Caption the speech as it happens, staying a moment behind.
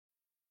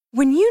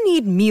When you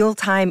need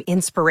mealtime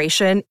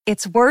inspiration,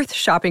 it's worth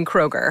shopping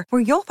Kroger,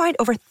 where you'll find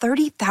over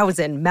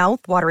 30,000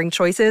 mouth-watering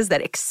choices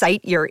that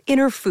excite your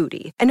inner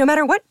foodie. And no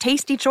matter what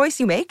tasty choice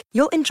you make,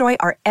 you'll enjoy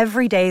our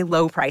everyday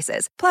low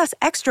prices, plus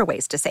extra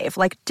ways to save,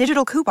 like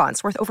digital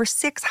coupons worth over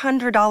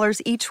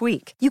 $600 each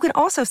week. You can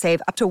also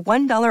save up to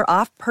 $1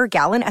 off per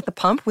gallon at the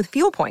pump with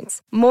fuel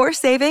points. More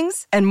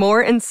savings and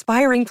more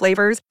inspiring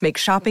flavors make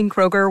shopping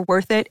Kroger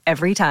worth it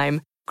every time.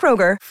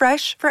 Kroger,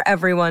 fresh for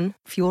everyone.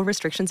 Fuel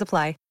restrictions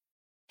apply.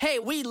 Hey,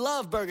 we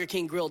love Burger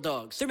King grilled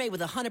dogs. They're made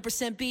with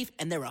 100% beef,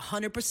 and they're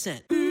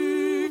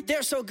 100%.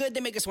 They're so good, they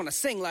make us want to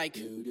sing like...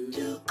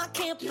 I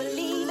can't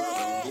believe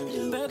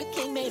it. Burger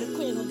King made a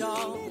grilled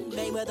dog.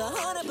 Made with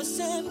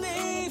 100%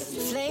 beef.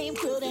 Flame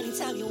grilled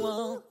anytime you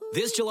want.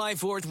 This July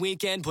 4th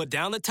weekend, put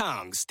down the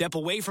tongs, step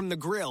away from the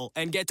grill,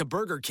 and get to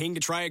Burger King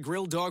to try a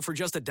grilled dog for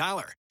just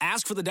 $1.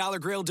 Ask for the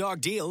 $1 grilled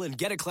dog deal and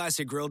get a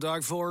classic grilled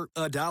dog for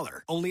 $1.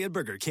 Only at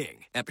Burger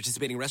King. At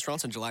participating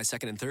restaurants on July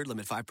 2nd and 3rd,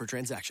 limit 5 per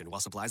transaction while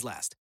supplies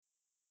last.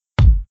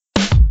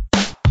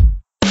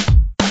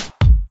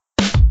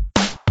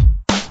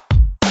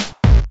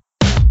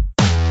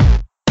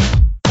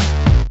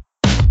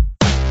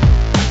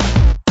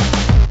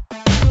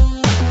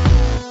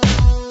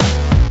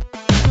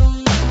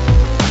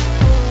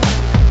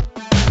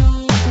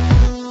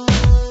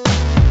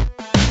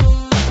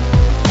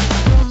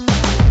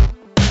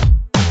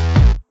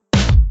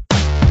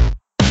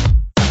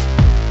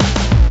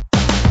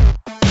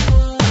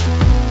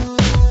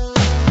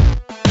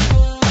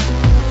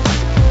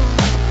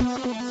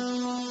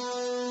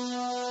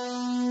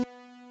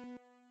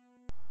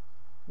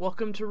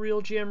 Welcome to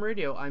Real GM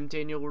Radio. I'm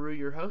Daniel LaRue,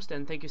 your host,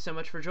 and thank you so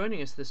much for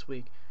joining us this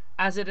week.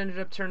 As it ended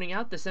up turning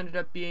out, this ended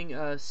up being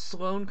a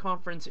Sloan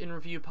Conference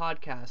in-review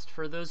podcast.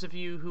 For those of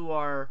you who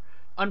are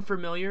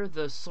unfamiliar,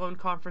 the Sloan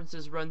Conference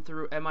is run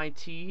through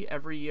MIT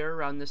every year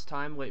around this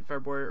time, late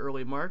February,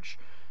 early March,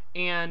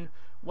 and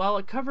while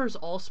it covers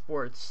all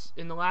sports,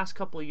 in the last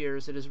couple of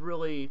years it has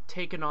really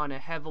taken on a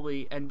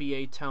heavily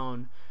NBA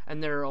tone,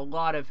 and there are a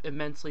lot of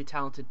immensely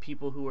talented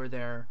people who are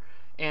there.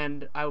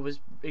 And I was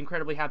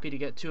incredibly happy to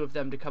get two of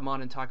them to come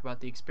on and talk about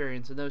the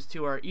experience. And those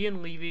two are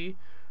Ian Levy,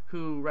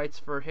 who writes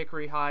for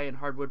Hickory High and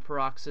Hardwood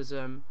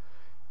Paroxysm,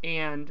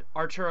 and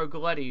Arturo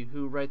Galletti,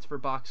 who writes for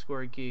Box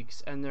Score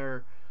Geeks. And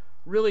they're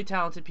really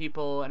talented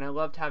people, and I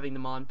loved having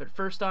them on. But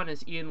first on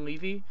is Ian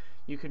Levy.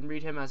 You can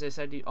read him, as I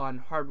said, on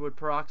Hardwood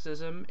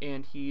Paroxysm,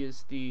 and he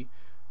is the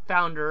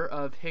founder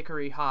of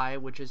Hickory High,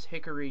 which is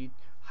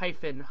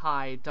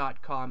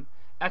hickory-high.com.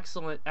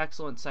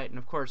 Excellent site, and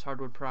of course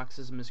Hardwood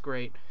Paroxysm is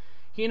great.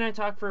 He and I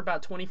talk for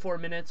about 24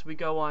 minutes. We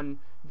go on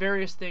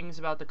various things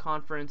about the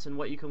conference and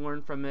what you can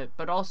learn from it,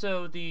 but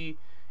also the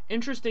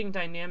interesting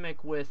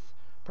dynamic with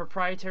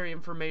proprietary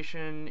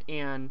information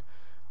and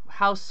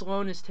how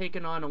Sloan has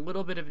taken on a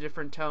little bit of a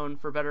different tone,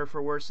 for better or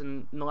for worse,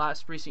 in the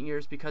last recent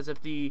years because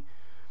of the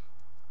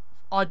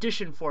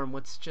audition form,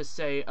 let's just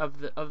say,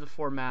 of the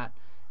format.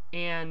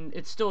 And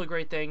it's still a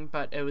great thing,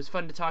 but it was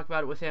fun to talk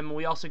about it with him. And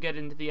we also get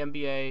into the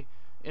NBA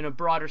in a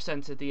broader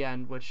sense at the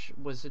end, which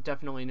was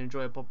definitely an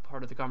enjoyable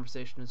part of the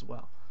conversation as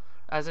well.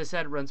 As I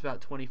said, it runs about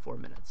 24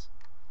 minutes.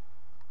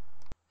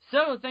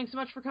 So, thanks so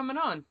much for coming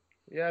on.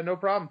 Yeah, no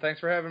problem. Thanks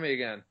for having me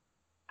again.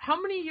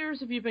 How many years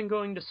have you been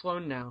going to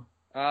Sloan now?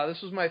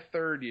 This was my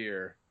third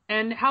year.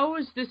 And how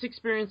was this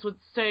experience,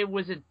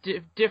 was it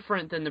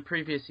different than the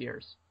previous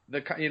years?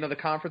 The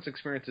conference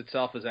experience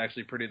itself is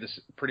actually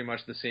pretty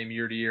much the same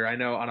year to year. I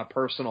know on a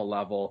personal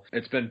level,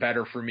 it's been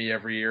better for me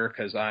every year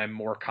because I'm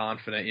more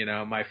confident.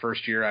 My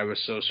first year I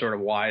was so sort of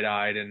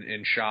wide-eyed and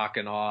in shock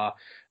and awe,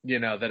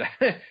 that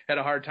I had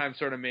a hard time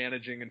sort of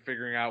managing and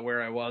figuring out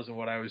where I was and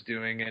what I was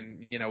doing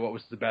and, what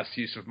was the best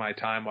use of my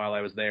time while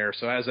I was there.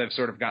 So as I've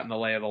sort of gotten the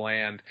lay of the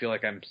land, I feel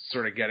like I'm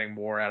sort of getting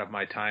more out of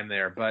my time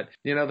there. But,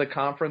 the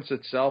conference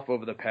itself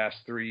over the past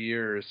 3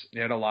 years,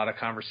 I had a lot of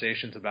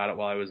conversations about it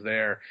while I was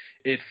there.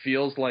 It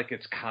feels like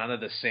it's kind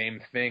of the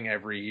same thing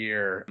every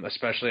year,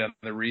 especially on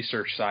the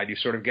research side. You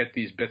sort of get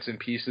these bits and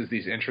pieces,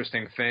 these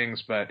interesting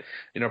things. But,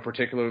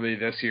 particularly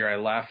this year I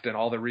left and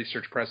all the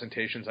research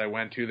presentations I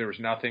went to, there was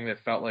nothing that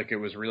felt like it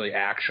was really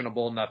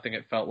actionable, nothing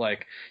it felt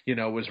like,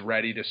 was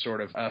ready to sort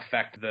of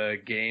affect the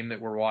game that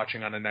we're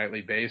watching on a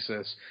nightly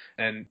basis.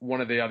 And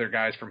one of the other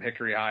guys from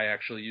Hickory High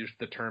actually used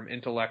the term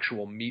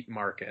intellectual meat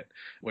market,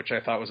 which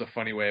I thought was a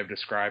funny way of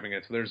describing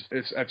it. So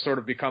I've sort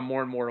of become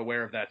more and more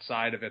aware of that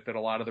side of it, that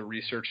a lot of the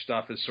research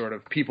stuff is sort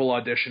of people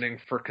auditioning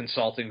for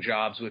consulting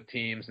jobs with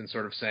teams and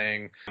sort of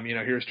saying,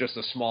 here's just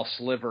a small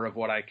sliver of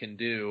what I can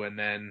do. And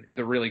then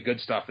the really good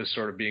stuff is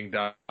sort of being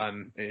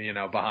done,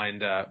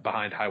 behind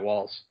high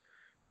walls.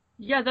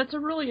 Yeah, that's a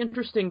really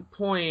interesting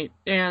point,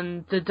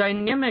 and the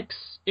dynamics,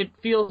 it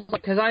feels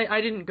like, because I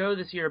didn't go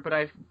this year, but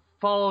I've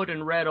followed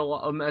and read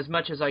as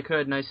much as I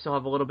could, and I still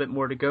have a little bit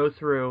more to go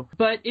through,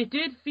 but it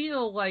did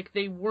feel like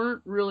they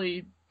weren't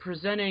really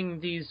presenting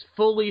these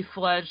fully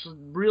fledged,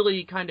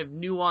 really kind of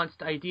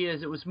nuanced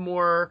ideas. It was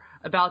more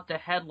about the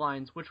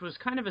headlines, which was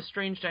kind of a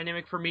strange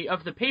dynamic for me.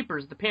 Of the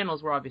papers, the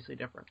panels were obviously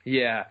different.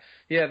 Yeah,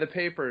 the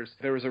papers.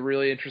 There was a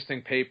really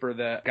interesting paper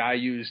that guy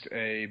used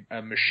a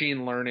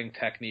machine learning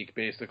technique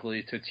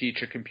basically to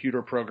teach a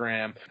computer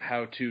program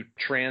how to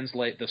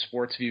translate the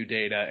SportsView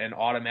data and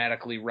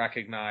automatically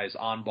recognize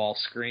on-ball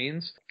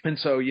screens. And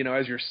so,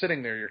 as you're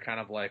sitting there, you're kind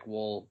of like,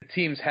 well,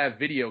 teams have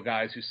video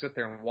guys who sit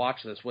there and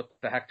watch this. What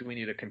the heck do we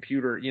need a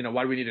computer?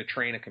 Why do we need to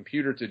train a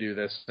computer to do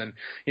this? And,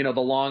 the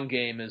long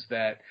game is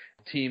that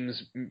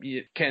teams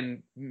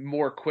can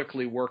more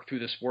quickly work through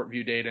the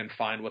SportView data and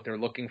find what they're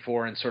looking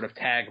for and sort of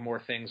tag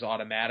more things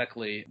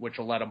automatically, which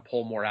will let them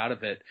pull more out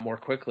of it more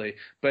quickly.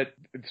 But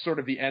sort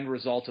of the end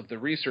result of the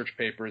research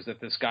paper is that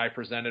this guy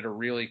presented a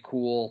really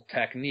cool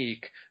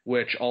technique,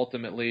 which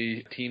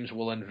ultimately teams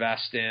will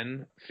invest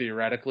in.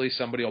 Theoretically,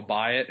 somebody will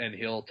buy it and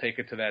he'll take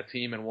it to that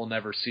team and we'll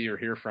never see or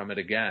hear from it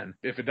again.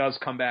 If it does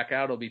come back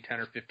out, it'll be 10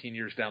 or 15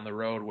 years down the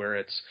road where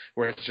it's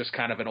just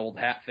kind of an old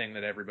hat thing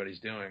that everybody's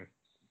doing.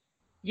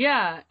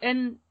 Yeah,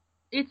 and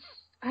it's,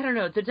 I don't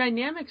know, the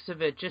dynamics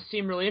of it just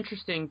seem really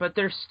interesting, but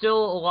there's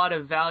still a lot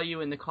of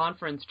value in the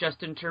conference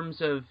just in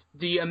terms of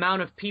the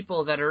amount of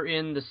people that are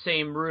in the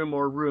same room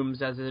or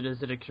rooms as it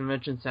is at a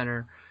convention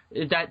center.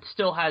 That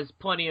still has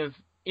plenty of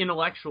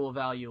intellectual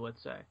value,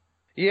 let's say.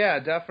 Yeah,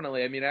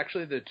 definitely. I mean,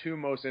 actually, the two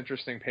most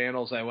interesting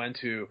panels I went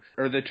to,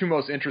 or the two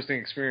most interesting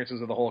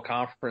experiences of the whole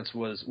conference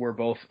were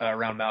both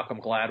around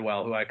Malcolm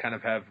Gladwell, who I kind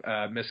of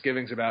have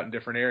misgivings about in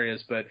different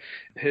areas, but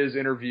his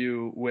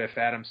interview with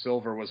Adam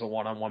Silver was a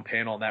one-on-one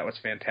panel, and that was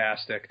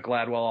fantastic.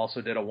 Gladwell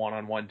also did a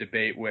one-on-one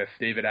debate with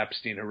David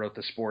Epstein, who wrote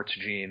The Sports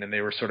Gene, and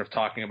they were sort of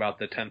talking about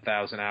the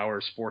 10,000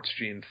 hours Sports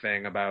Gene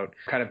thing, about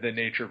kind of the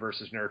nature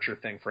versus nurture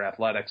thing for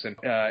athletics. And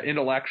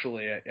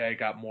intellectually, I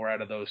got more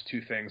out of those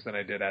two things than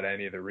I did out of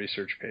any of the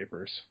research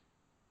papers.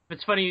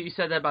 It's funny you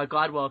said that about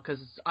Gladwell, because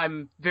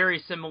I'm very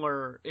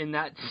similar in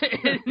that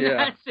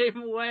that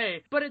same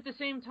way. But at the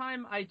same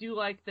time, I do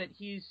like that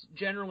he's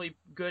generally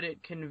good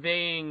at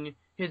conveying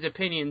his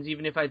opinions,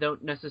 even if I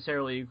don't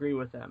necessarily agree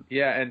with them.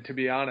 Yeah, and to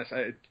be honest,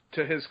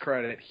 to his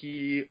credit,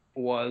 he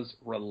was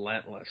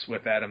relentless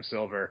with Adam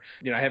Silver.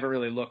 I haven't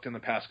really looked in the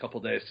past couple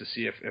of days to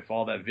see if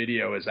all that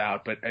video is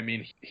out, but I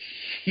mean,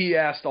 he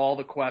asked all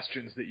the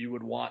questions that you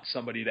would want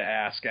somebody to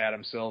ask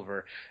Adam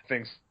Silver.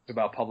 Things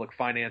about public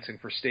financing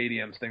for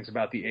stadiums, things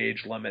about the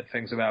age limit,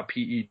 things about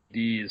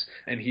PEDs,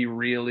 and he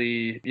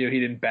really, he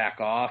didn't back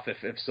off.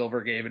 If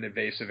Silver gave an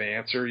evasive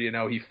answer,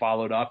 he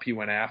followed up, he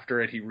went after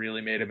it, he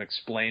really made him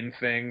explain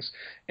things,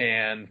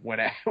 and when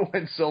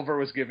Silver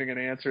was giving an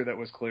answer that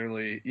was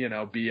clearly,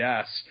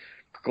 BS,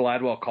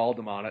 Gladwell called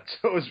him on it.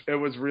 So it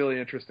was really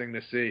interesting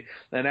to see.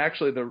 And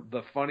actually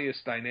the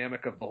funniest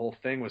dynamic of the whole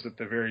thing was at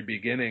the very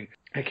beginning.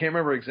 I can't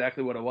remember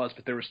exactly what it was,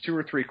 but there was 2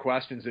 or 3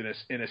 questions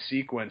in a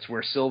sequence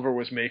where Silver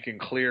was making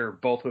clear,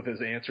 both with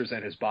his answers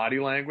and his body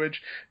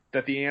language,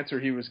 that the answer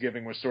he was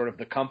giving was sort of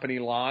the company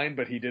line,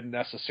 but he didn't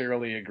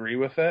necessarily agree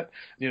with it.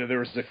 There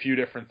was a few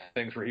different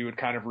things where he would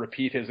kind of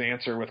repeat his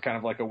answer with kind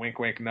of like a wink,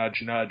 wink,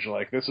 nudge, nudge,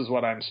 like this is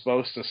what I'm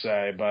supposed to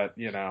say, but,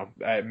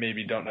 I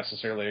maybe don't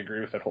necessarily agree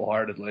with it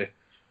wholeheartedly.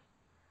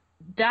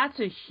 That's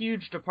a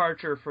huge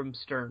departure from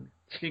Stern,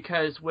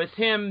 because with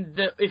him,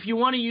 if you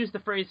want to use the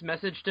phrase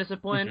message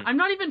discipline, I'm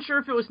not even sure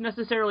if it was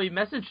necessarily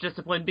message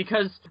discipline,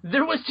 because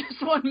there was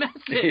just one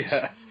message.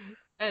 Yeah.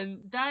 And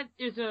that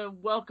is a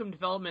welcome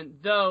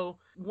development, though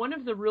one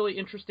of the really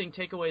interesting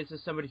takeaways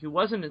as somebody who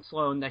wasn't at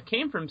Sloan that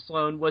came from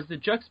Sloan was the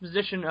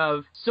juxtaposition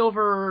of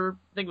Silver,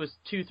 I think it was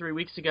 2-3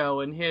 weeks ago,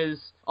 in his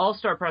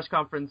All-Star press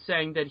conference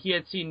saying that he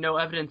had seen no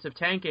evidence of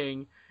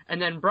tanking,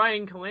 and then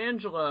Brian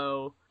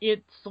Colangelo at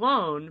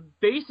Sloan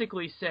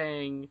basically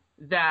saying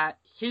that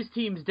his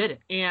teams did it.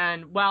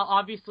 And while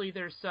obviously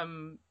there's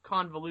some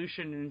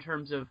convolution in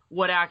terms of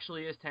what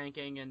actually is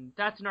tanking, and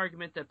that's an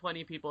argument that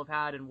plenty of people have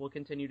had and will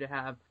continue to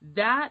have,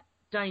 that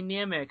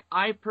dynamic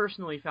I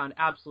personally found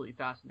absolutely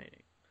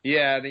fascinating.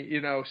 Yeah,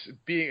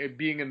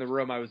 being in the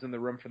room, I was in the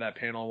room for that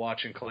panel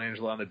watching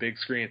Colangelo on the big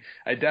screen.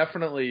 I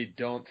definitely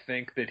don't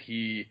think that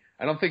he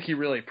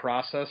really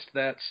processed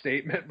that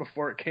statement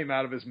before it came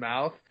out of his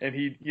mouth. And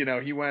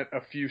he went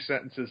a few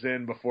sentences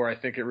in before I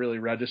think it really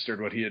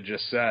registered what he had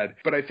just said.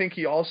 But I think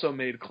he also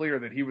made clear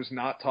that he was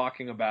not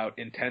talking about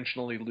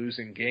intentionally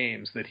losing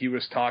games, that he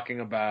was talking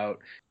about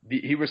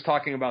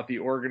the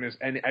organization.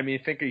 And I mean,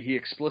 I think he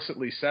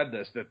explicitly said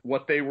this, that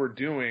what they were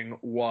doing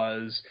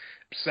was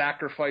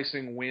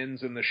sacrificing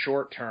wins in the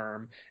short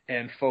term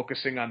and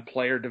focusing on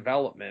player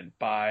development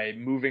by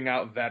moving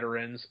out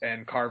veterans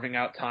and carving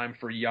out time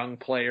for young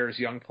players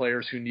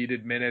who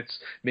needed minutes,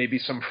 maybe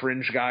some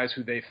fringe guys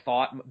who they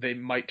thought they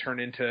might turn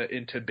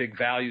into big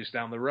values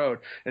down the road.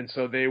 And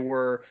so they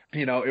were,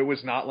 it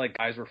was not like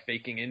guys were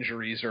faking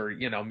injuries or,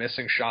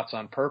 missing shots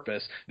on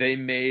purpose. They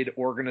made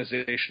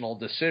organizational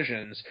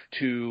decisions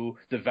to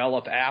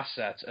develop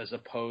assets as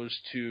opposed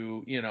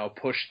to,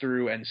 push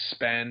through and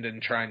spend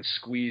and try and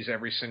squeeze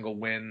every single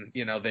win,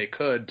 they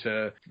could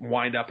to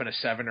wind up in a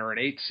 7 or an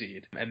 8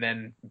 seed, and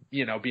then,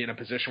 be in a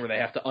position where they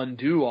have to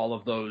undo all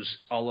of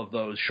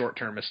those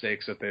short-term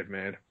mistakes that they've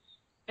made.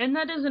 And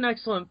that is an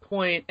excellent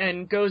point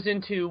and goes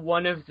into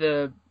one of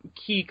the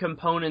key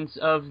components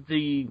of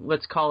the,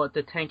 let's call it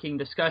the tanking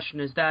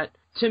discussion, is that,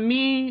 to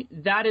me,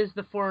 that is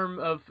the form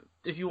of,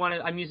 if you want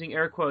to, I'm using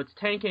air quotes,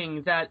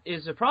 tanking that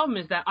is a problem,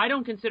 is that I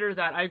don't consider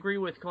that, I agree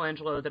with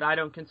Colangelo that I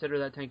don't consider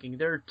that tanking.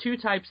 There are two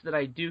types that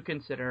I do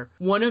consider.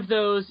 One of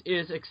those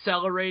is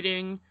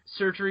accelerating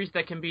surgeries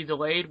that can be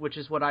delayed, which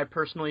is what I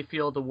personally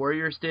feel the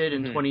Warriors did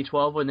in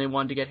 2012 when they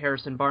wanted to get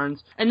Harrison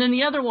Barnes. And then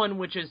the other one,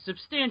 which is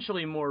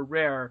substantially more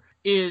rare,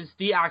 is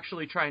the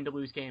actually trying to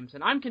lose games.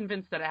 And I'm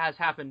convinced that it has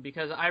happened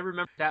because I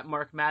remember that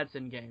Mark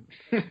Madsen game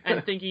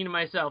and thinking to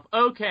myself,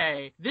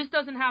 okay, this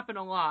doesn't happen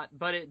a lot,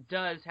 but it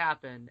does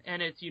happen.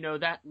 And it's,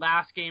 that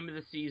last game of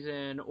the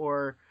season,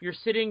 or you're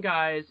sitting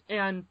guys,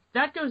 and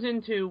that goes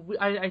into,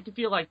 I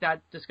feel like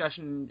that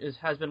discussion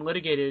has been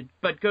litigated,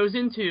 but goes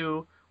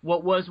into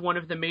what was one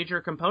of the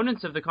major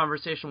components of the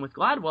conversation with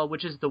Gladwell,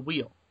 which is the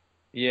wheel.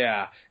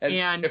 Yeah,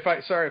 and if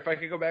I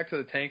could go back to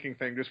the tanking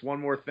thing, just one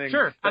more thing.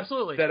 Sure,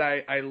 absolutely. That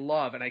I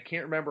love, and I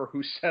can't remember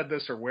who said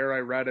this or where I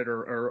read it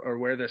or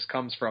where this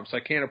comes from, so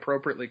I can't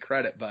appropriately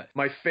credit. But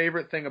my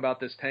favorite thing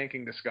about this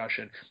tanking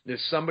discussion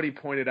is somebody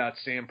pointed out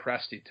Sam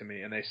Presti to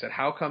me, and they said,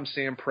 how come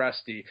Sam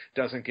Presti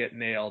doesn't get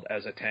nailed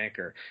as a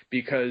tanker?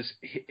 Because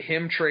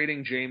him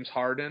trading James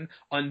Harden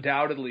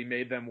undoubtedly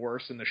made them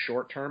worse in the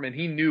short term, and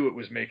he knew it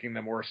was making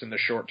them worse in the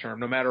short term.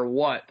 No matter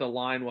what the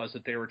line was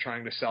that they were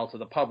trying to sell to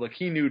the public,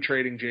 he knew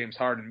trading James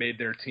Harden made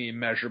their team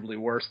measurably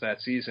worse that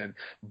season.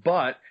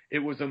 But it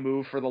was a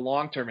move for the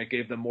long term. It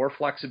gave them more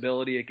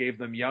flexibility. It gave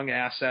them young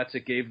assets.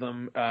 It gave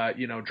them,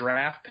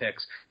 draft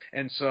picks.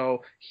 And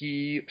so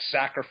he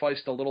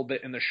sacrificed a little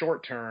bit in the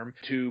short term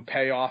to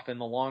pay off in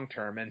the long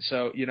term. And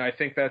so, I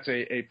think that's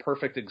a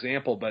perfect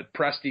example. But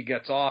Presti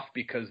gets off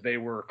because they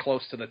were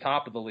close to the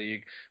top of the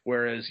league,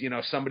 whereas,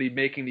 somebody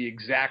making the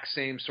exact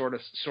same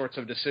sorts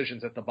of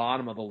decisions at the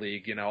bottom of the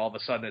league, all of a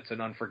sudden it's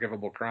an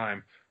unforgivable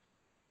crime.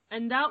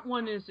 And that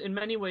one is in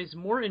many ways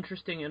more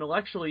interesting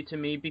intellectually to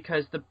me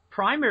because the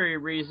primary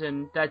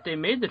reason that they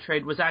made the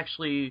trade was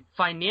actually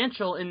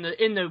financial in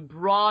the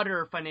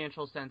broader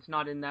financial sense,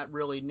 not in that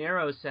really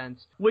narrow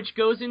sense, which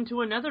goes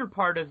into another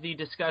part of the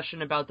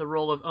discussion about the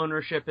role of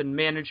ownership and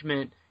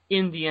management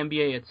in the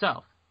NBA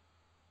itself.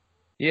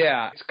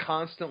 Yeah, it's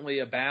constantly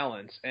a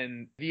balance.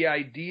 And the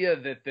idea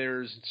that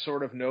there's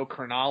sort of no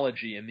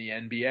chronology in the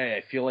NBA,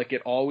 I feel like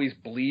it always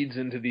bleeds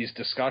into these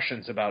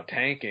discussions about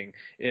tanking.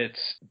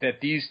 It's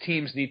that these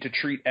teams need to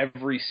treat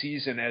every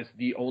season as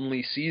the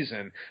only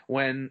season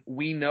when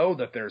we know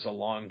that there's a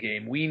long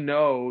game. We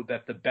know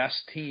that the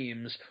best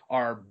teams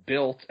are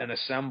built and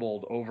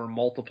assembled over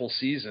multiple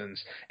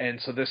seasons.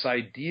 And so this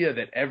idea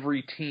that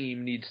every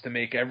team needs to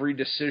make every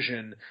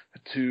decision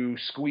to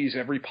squeeze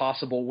every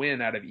possible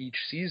win out of each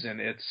season,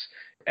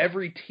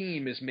 every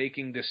team is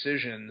making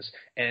decisions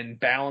and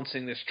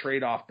balancing this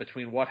trade-off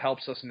between what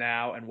helps us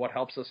now and what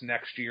helps us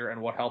next year and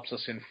what helps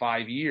us in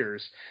 5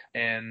 years.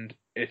 And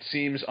it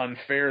seems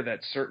unfair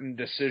that certain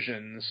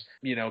decisions,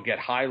 get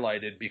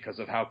highlighted because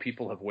of how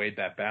people have weighed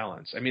that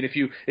balance. I mean, if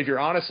you're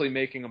honestly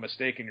making a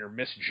mistake and you're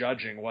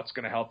misjudging what's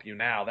going to help you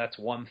now, that's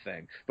one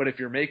thing. But if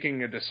you're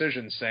making a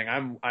decision saying,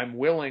 I'm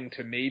willing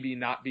to maybe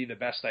not be the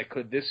best I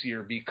could this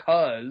year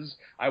because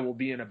I will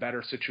be in a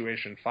better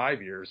situation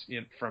 5 years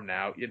from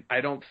now,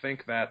 I don't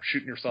think that's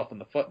shooting yourself in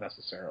the foot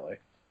necessarily.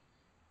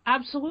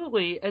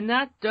 Absolutely, and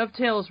that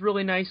dovetails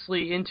really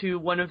nicely into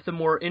one of the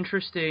more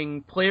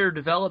interesting player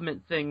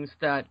development things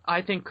that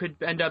I think could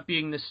end up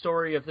being the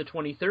story of the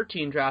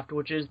 2013 draft,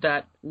 which is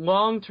that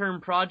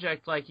long-term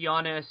project like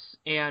Giannis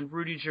and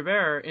Rudy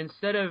Gobert,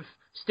 instead of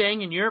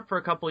staying in Europe for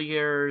a couple of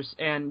years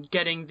and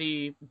getting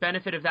the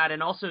benefit of that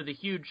and also the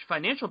huge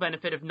financial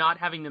benefit of not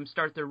having them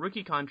start their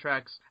rookie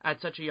contracts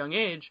at such a young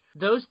age,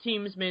 those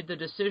teams made the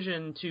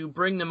decision to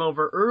bring them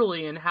over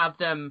early and have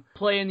them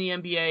play in the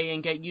NBA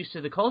and get used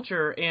to the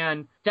culture.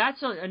 And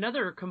that's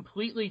another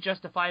completely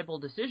justifiable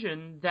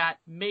decision that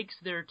makes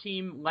their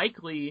team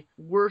likely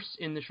worse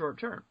in the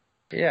short term.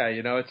 Yeah,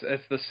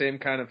 it's the same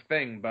kind of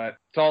thing, but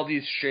it's all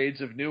these shades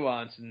of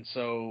nuance, and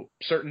so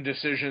certain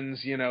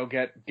decisions,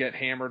 get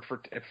hammered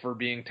for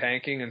being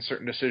tanking, and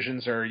certain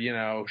decisions are,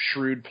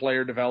 shrewd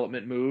player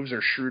development moves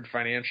or shrewd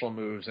financial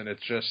moves, and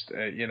it's just,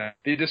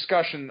 the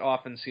discussion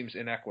often seems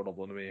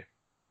inequitable to me.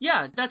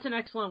 Yeah, that's an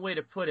excellent way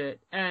to put it,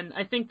 and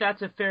I think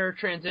that's a fair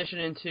transition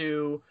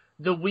into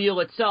the wheel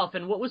itself,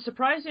 and what was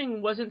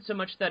surprising wasn't so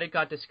much that it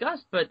got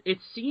discussed, but it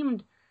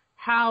seemed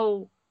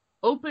how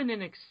open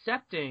and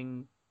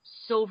accepting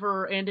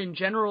Silver and in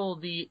general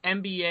the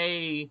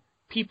NBA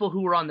people who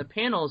were on the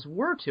panels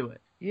were to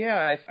it.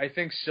 Yeah, I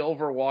think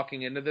Silver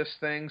walking into this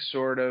thing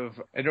sort of,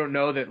 I don't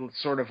know that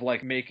sort of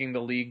like making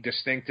the league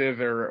distinctive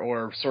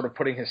or sort of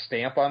putting his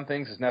stamp on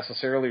things is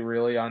necessarily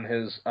really on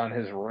his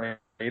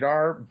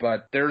radar,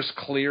 but there's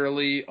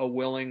clearly a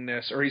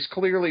willingness, or he's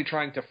clearly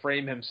trying to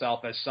frame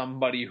himself as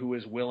somebody who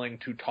is willing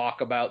to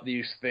talk about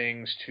these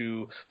things,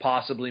 to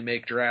possibly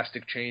make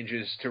drastic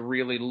changes, to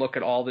really look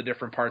at all the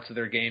different parts of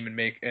their game and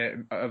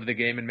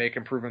make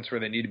improvements where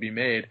they need to be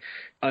made.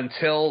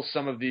 Until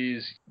some of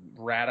these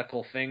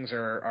radical things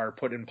are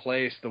put in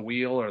place, the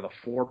wheel or the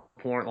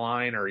 4-point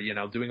line, or,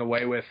 doing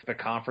away with the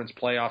conference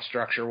playoff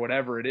structure,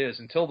 whatever it is,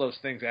 until those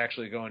things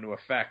actually go into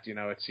effect,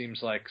 it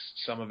seems like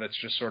some of it's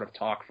just sort of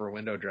talk for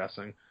window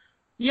dressing.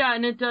 Yeah,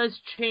 and it does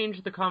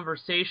change the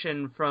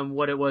conversation from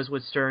what it was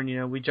with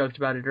Stern. We joked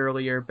about it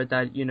earlier, but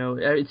that,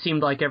 it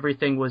seemed like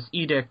everything was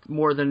edict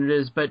more than it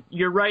is. But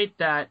you're right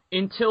that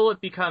until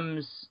it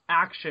becomes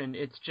action,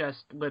 it's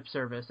just lip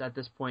service at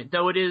this point.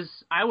 Though it is,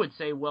 I would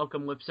say,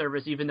 welcome lip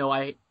service, even though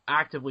I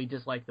actively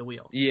dislike the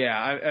wheel. Yeah,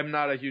 I'm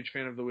not a huge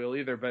fan of the wheel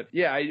either, but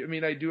yeah, I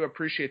mean, I do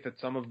appreciate that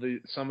some of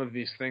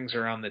these things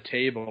are on the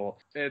table.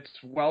 It's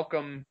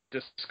welcome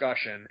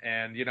discussion,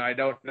 and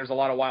there's a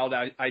lot of wild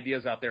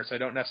ideas out there, so I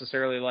don't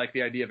necessarily like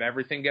the idea of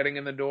everything getting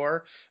in the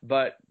door,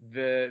 but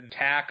the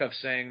tack of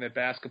saying that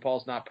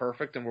basketball's not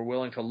perfect and we're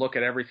willing to look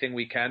at everything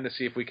we can to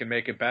see if we can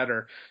make it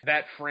better,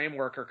 that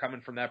framework, or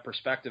coming from that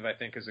perspective, I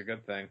think is a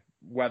good thing,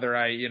 whether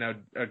I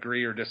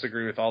agree or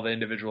disagree with all the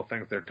individual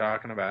things they're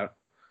talking about.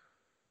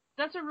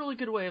 That's a really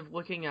good way of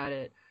looking at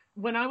it.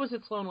 When I was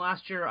at Sloan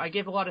last year, I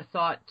gave a lot of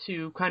thought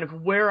to kind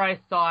of where I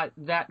thought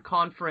that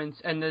conference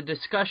and the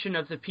discussion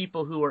of the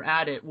people who were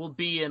at it will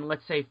be in,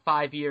 let's say,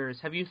 5 years.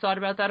 Have you thought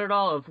about that at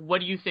all? Of what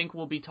do you think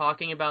we'll be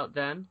talking about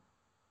then?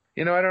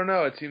 I don't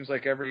know. It seems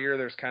like every year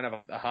there's kind of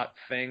a hot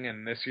thing,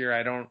 and this year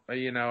I don't,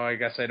 I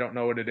guess I don't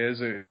know what it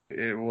is.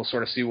 We'll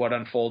sort of see what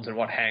unfolds and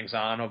what hangs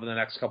on over the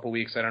next couple of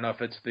weeks. I don't know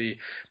if it's the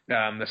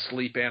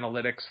sleep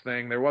analytics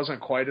thing. There wasn't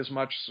quite as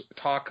much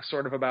talk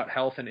sort of about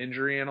health and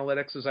injury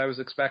analytics as I was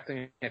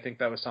expecting. I think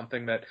that was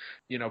something that,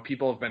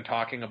 people have been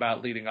talking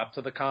about leading up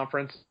to the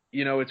conference.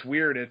 It's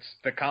weird. It's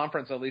the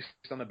conference, at least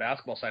on the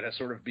basketball side, has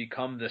sort of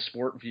become the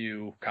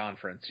SportView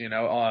conference.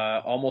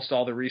 Almost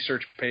all the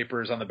research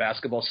papers on the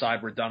basketball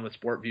side were done with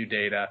SportView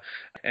data.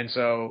 And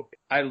so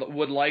I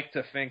would like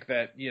to think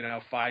that,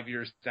 5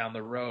 years down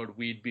the road,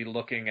 we'd be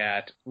looking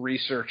at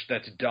research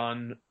that's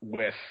done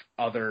with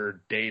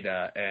other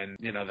data. And,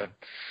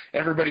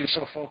 everybody's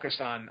so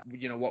focused on,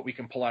 what we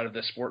can pull out of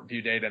the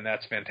SportView data, and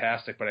that's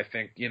fantastic. But I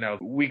think,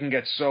 we can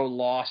get so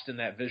lost in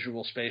that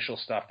visual spatial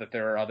stuff that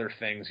there are other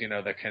things,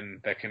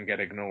 that can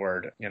get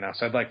ignored.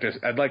 So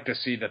I'd like to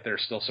see that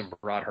there's still some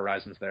broad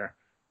horizons there.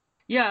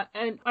 Yeah,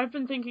 and I've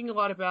been thinking a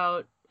lot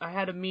about, I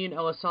had Amin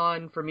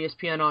Elhassan from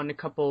ESPN on a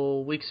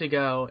couple weeks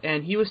ago,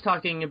 and he was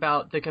talking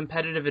about the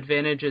competitive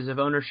advantages of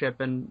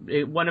ownership,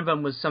 and one of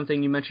them was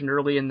something you mentioned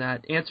early in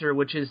that answer,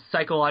 which is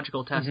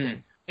psychological testing. Mm-hmm.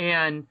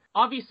 And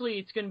obviously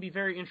it's going to be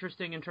very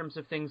interesting in terms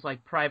of things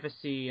like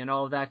privacy and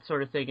all of that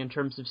sort of thing in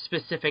terms of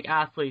specific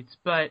athletes,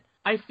 but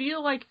I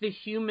feel like the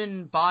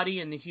human body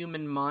and the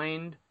human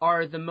mind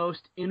are the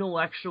most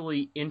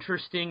intellectually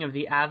interesting of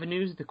the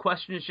avenues. The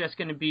question is just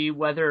going to be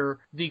whether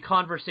the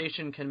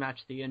conversation can match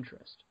the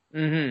interest.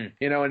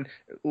 Mm-hmm. And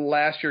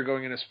last year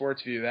going into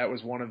SportsView, that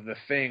was one of the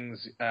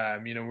things,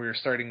 we were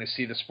starting to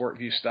see the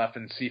SportView stuff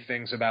and see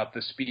things about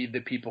the speed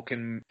that people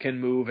can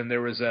move. And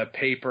there was a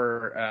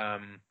paper,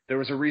 there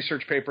was a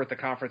research paper at the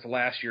conference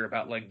last year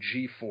about like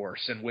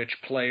G-force and which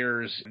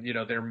players,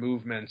 their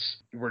movements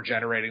were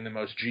generating the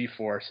most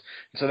G-force.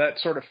 So that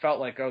sort of felt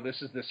like,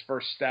 this is this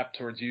first step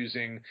towards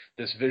using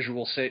this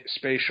visual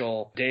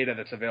spatial data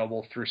that's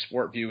available through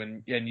SportView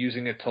and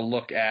using it to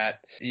look at,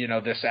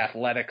 this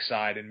athletic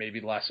side and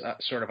maybe less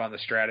sort of on the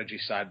strategy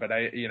side. But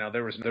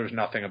there was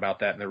nothing about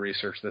that in the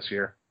research this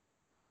year.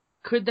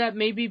 Could that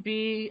maybe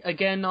be,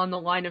 again, on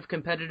the line of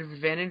competitive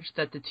advantage,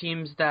 that the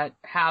teams that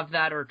have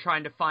that are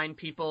trying to find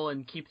people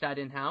and keep that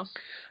in-house?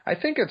 I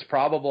think it's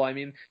probable. I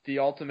mean, the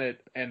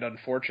ultimate and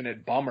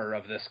unfortunate bummer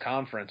of this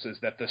conference is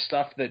that the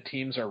stuff that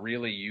teams are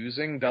really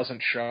using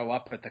doesn't show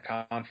up at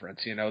the conference.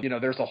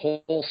 There's a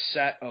whole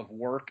set of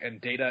work and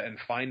data and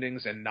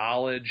findings and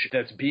knowledge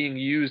that's being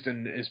used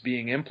and is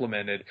being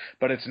implemented,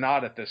 but it's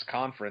not at this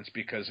conference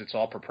because it's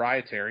all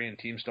proprietary and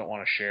teams don't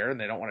want to share, and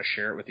they don't want to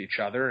share it with each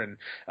other, and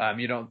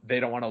they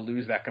don't want to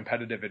lose that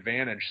competitive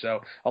advantage. So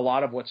a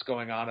lot of what's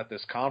going on at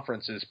this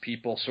conference is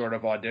people sort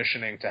of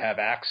auditioning to have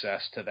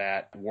access to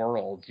that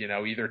world,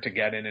 either to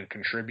get in and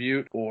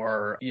contribute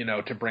or,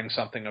 to bring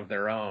something of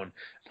their own.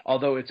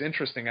 Although it's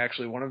interesting,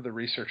 actually, one of the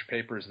research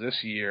papers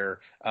this year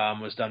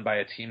was done by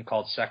a team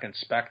called Second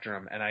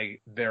Spectrum, and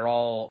they're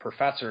all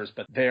professors,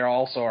 but they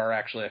also are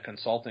actually a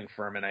consulting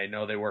firm, and I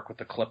know they work with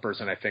the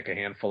Clippers and I think a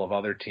handful of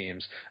other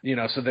teams.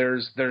 So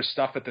there's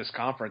stuff at this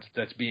conference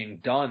that's being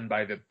done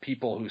by the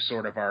people who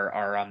sort of are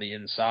on the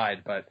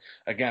inside. But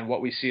again,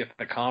 what we see at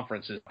the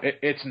conference is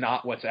it's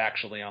not what's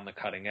actually on the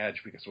cutting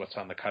edge, because what's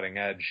on the cutting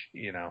edge,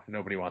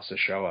 nobody wants to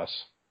show us.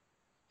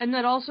 And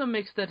that also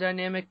makes the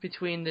dynamic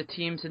between the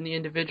teams and the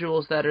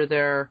individuals that are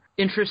there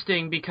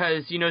interesting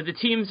because, the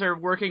teams are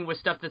working with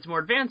stuff that's more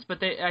advanced,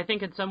 but I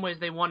think in some ways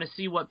they want to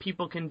see what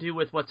people can do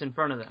with what's in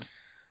front of them.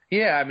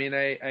 Yeah, I mean,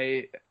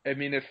 I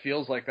mean, it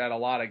feels like that a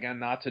lot. Again,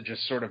 not to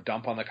just sort of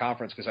dump on the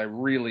conference because I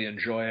really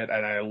enjoy it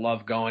and I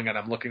love going and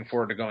I'm looking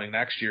forward to going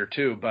next year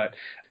too. But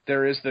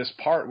there is this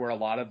part where a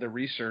lot of the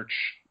research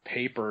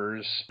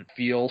papers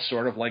feel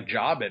sort of like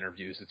job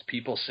interviews. It's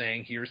people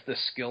saying, here's the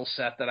skill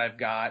set that I've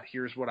got.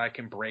 Here's what I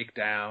can break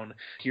down.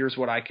 Here's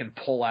what I can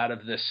pull out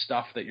of this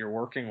stuff that you're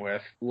working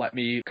with. Let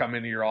me come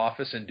into your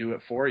office and do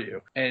it for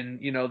you.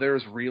 And, you know,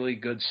 there's really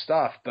good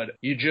stuff, but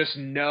you just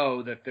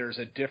know that there's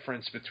a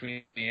difference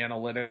between the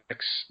analytics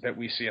that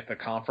we see at the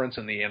conference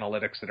and the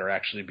analytics that are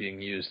actually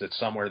being used. That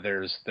somewhere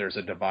there's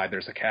a divide,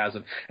 there's a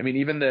chasm. I mean,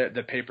 even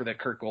the paper that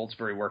Kurt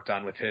Goldsberry worked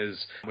on with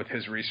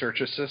his research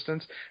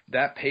assistants,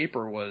 that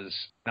paper was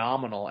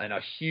phenomenal and a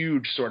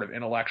huge sort of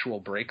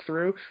intellectual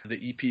breakthrough, the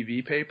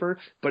EPV paper,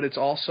 but it's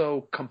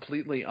also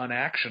completely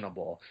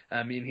unactionable.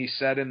 I mean, he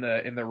said in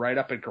the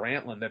write-up at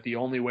Grantland that the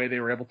only way they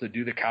were able to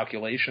do the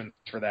calculations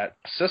for that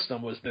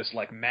system was this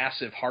like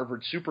massive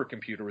Harvard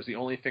supercomputer was the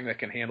only thing that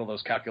can handle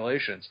those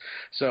calculations.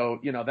 So,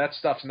 you know, that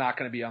stuff's not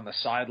going to be on the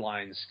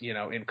sidelines, you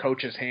know, in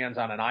coaches' hands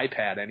on an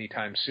iPad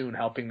anytime soon,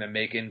 helping them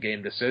make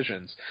in-game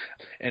decisions.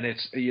 And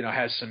it's, you know,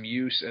 has some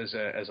use as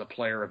a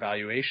player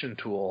evaluation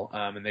tool,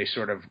 and they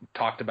sort of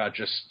talked about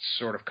just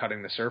sort of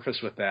cutting the surface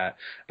with that.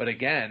 But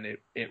again,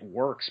 it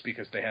works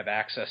because they have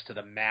access to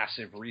the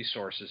massive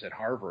resources at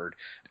Harvard.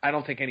 I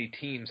don't think any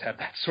teams have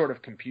that sort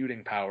of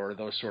computing power,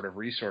 those sort of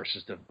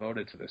resources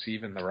devoted to this,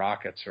 even the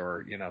Rockets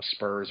or, you know,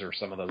 Spurs or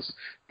some of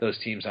those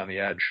teams on the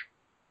edge.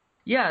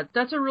 Yeah,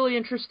 that's a really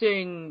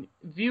interesting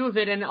view of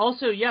it. And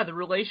also, yeah, the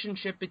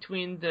relationship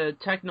between the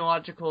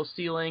technological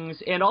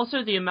ceilings and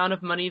also the amount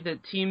of money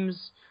that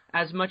teams,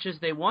 as much as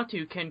they want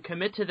to, can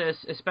commit to this,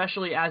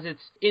 especially as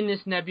it's in this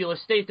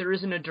nebulous state. There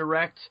isn't a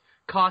direct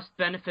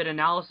cost-benefit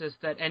analysis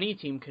that any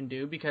team can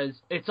do because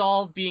it's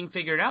all being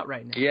figured out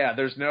right now. Yeah,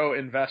 there's no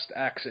invest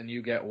X and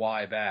you get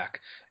Y back.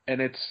 And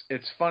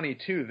it's funny,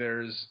 too.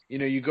 There's, you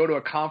know, you go to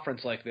a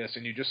conference like this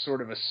and you just sort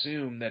of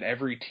assume that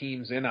every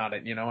team's in on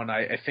it, you know, and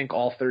I think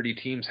all 30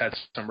 teams had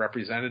some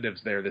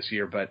representatives there this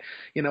year. But,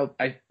 you know,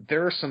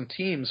 there are some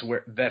teams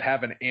that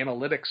have an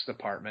analytics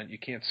department. You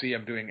can't see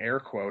I'm doing air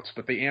quotes,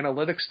 but the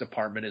analytics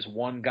department is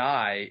one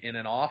guy in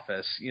an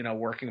office, you know,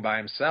 working by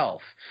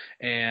himself.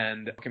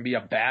 And it can be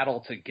a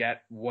battle to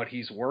get what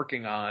he's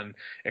working on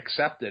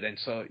accepted. And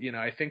so, you know,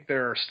 I think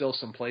there are still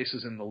some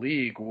places in the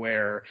league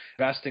where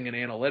investing in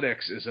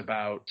analytics is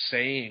about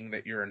saying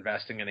that you're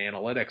investing in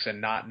analytics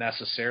and not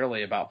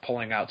necessarily about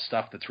pulling out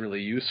stuff that's really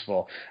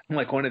useful.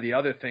 Like one of the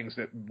other things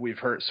that we've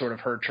heard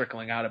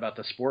trickling out about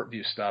the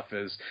SportView stuff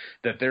is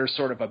that there's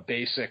sort of a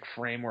basic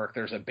framework.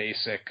 There's a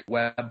basic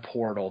web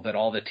portal that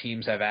all the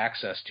teams have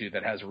access to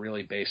that has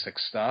really basic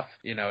stuff.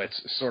 You know, it's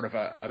sort of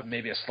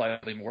maybe a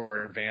slightly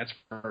more advanced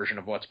version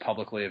of what's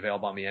publicly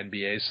available on the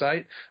NBA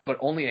site, but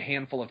only a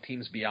handful of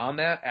teams beyond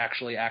that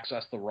actually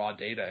access the raw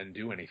data and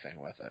do anything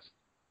with it.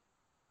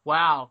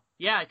 Wow.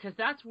 Yeah, because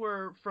that's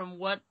where, from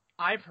what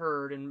I've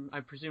heard, and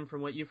I presume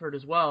from what you've heard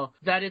as well,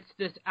 that it's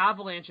this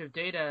avalanche of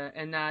data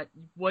and that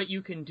what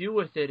you can do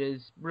with it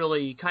is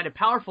really kind of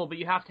powerful, but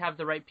you have to have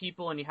the right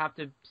people and you have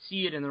to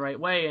see it in the right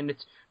way. And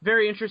it's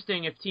very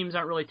interesting if teams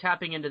aren't really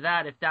tapping into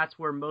that, if that's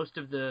where most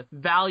of the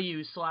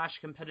value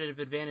 / competitive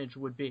advantage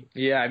would be.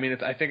 Yeah, I mean,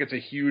 I think it's a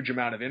huge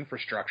amount of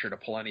infrastructure to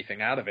pull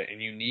anything out of it. And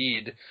you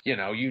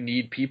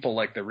need people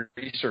like the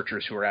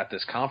researchers who are at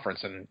this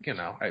conference, and, you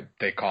know,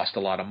 they cost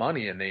a lot of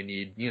money and they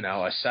need, you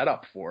know, a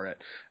setup for it.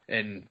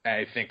 And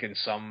I think in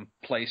some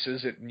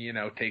places it, you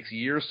know, takes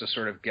years to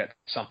sort of get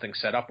something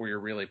set up where you're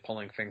really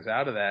pulling things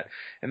out of that.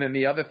 And then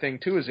the other thing,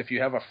 too, is if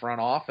you have a front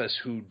office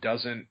who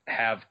doesn't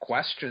have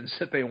questions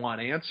that they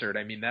want answered,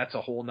 I mean, that's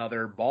a whole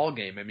nother ball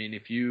game. I mean,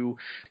 if you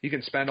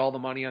can spend all the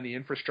money on the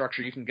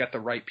infrastructure, you can get the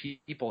right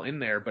people in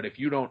there. But if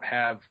you don't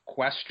have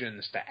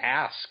questions to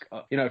ask,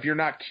 you know, if you're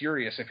not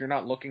curious, if you're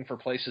not looking for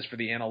places for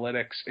the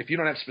analytics, if you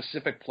don't have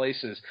specific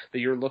places that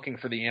you're looking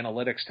for the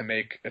analytics to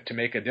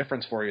make a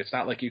difference for you, it's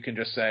not like you can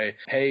just say,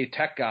 hey,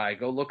 tech guy,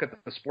 go look at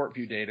the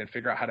SportView data and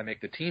figure out how to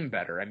make the team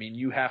better. I mean,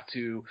 you have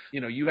to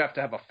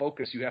have a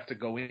focus. You have to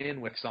go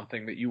in with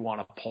something that you want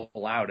to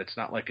pull out. It's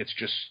not like it's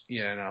just,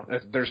 you know,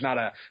 there's not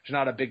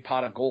a big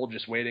pot of gold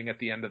just waiting at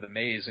the end of the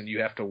maze and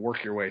you have to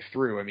work your way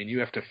through. I mean, you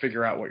have to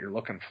figure out what you're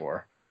looking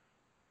for.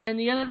 And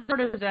the other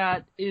part of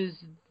that is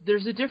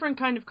there's a different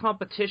kind of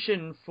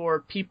competition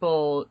for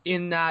people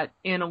in that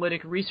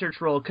analytic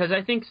research role, because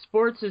I think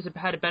sports has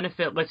had a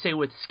benefit, let's say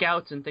with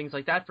scouts and things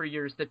like that for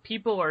years, that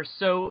people are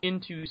so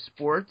into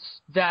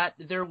sports that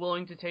they're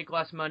willing to take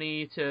less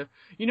money to,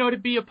 you know, to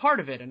be a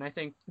part of it. And I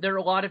think there are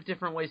a lot of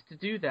different ways to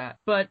do that.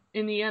 But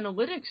in the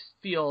analytics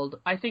field,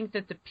 I think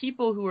that the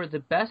people who are the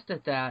best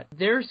at that,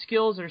 their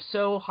skills are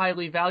so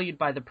highly valued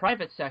by the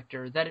private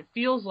sector that it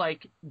feels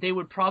like they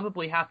would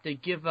probably have to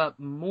give up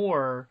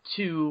more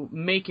to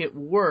make it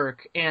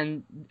work,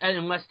 and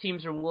unless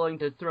teams are willing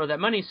to throw that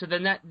money, so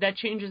then that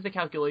changes the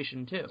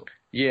calculation too.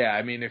 Yeah,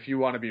 I mean, if you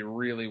want to be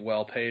really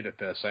well paid at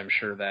this, I'm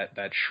sure that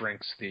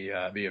shrinks the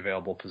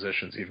available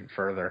positions even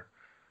further.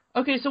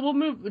 Okay, so we'll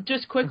move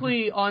just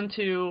quickly on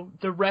to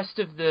the rest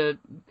of the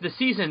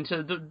season,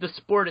 to the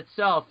sport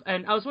itself.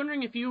 And I was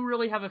wondering if you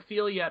really have a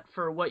feel yet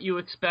for what you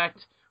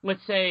expect,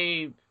 let's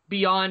say,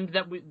 beyond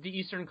the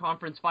Eastern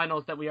Conference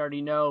Finals that we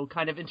already know,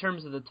 kind of in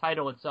terms of the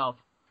title itself.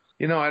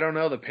 I don't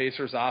know. The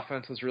Pacers'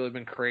 offense has really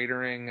been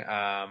cratering.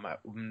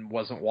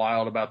 Wasn't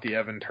wild about the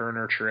Evan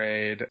Turner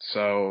trade.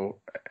 So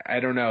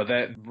I don't know.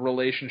 That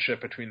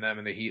relationship between them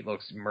and the Heat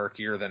looks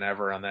murkier than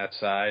ever on that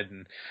side.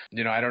 And,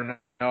 I don't know.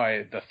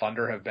 The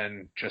Thunder have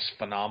been just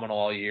phenomenal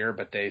all year,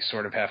 but they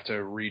sort of have to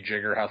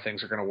rejigger how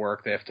things are going to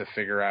work. They have to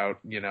figure out,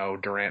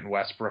 Durant and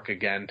Westbrook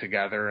again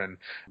together, and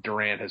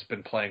Durant has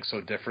been playing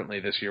so differently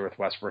this year with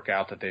Westbrook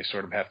out that they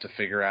sort of have to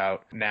figure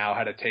out now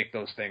how to take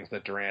those things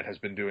that Durant has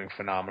been doing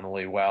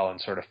phenomenally well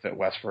and sort of fit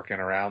Westbrook in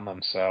around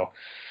them. So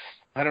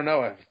I don't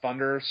know.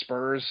 Thunder,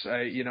 Spurs,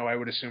 I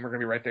would assume are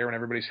going to be right there when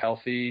everybody's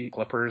healthy.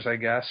 Clippers, I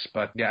guess.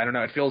 But yeah, I don't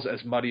know. It feels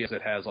as muddy as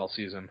it has all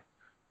season.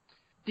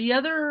 The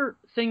other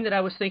thing that I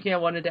was thinking I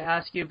wanted to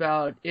ask you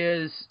about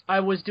is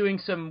I was doing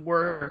some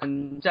work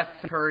on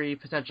Stephen Curry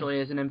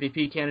potentially as an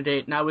MVP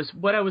candidate, and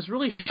what I was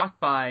really shocked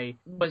by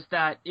was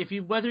that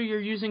whether you're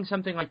using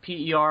something like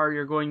PER,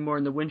 you're going more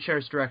in the win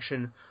shares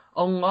direction,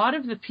 a lot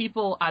of the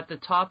people at the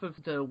top of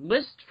the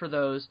list for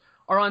those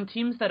are on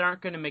teams that aren't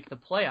going to make the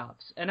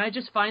playoffs. And I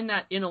just find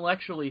that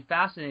intellectually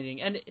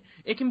fascinating. And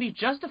it can be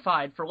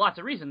justified for lots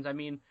of reasons. I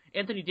mean,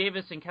 Anthony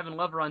Davis and Kevin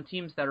Love are on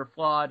teams that are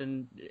flawed,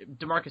 and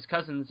DeMarcus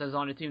Cousins is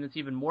on a team that's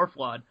even more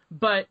flawed.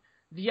 But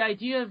the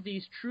idea of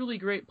these truly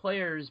great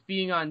players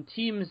being on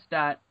teams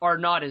that are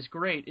not as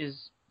great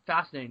is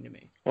fascinating to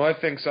me. Well, I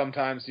think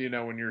sometimes,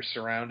 when you're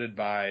surrounded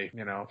by,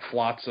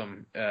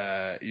 flotsam,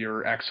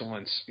 your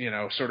excellence,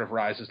 sort of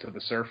rises to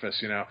the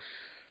surface,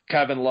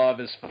 Kevin Love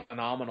is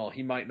phenomenal.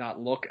 He might not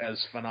look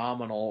as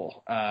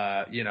phenomenal,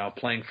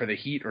 playing for the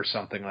Heat or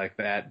something like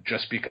that,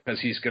 just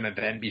because he's going to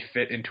then be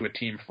fit into a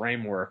team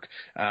framework.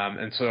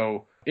 And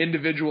so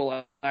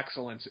individual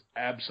excellence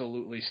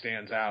absolutely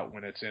stands out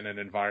when it's in an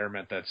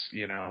environment that's,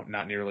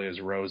 not nearly as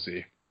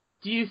rosy.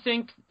 Do you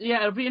think,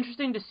 it'll be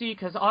interesting to see,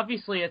 because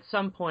obviously at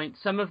some point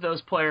some of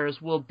those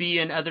players will be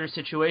in other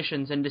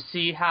situations, and to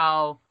see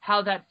how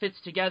that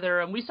fits together.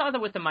 And we saw that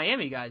with the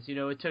Miami guys.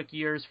 It took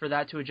years for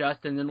that to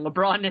adjust, and then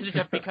LeBron ended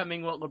up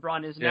becoming what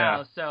LeBron is now.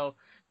 Yeah. So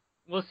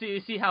we'll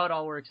see how it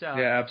all works out.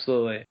 Yeah,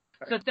 absolutely.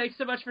 So thanks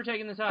so much for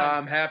taking the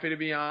time. I'm happy to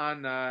be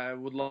on.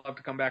 Would love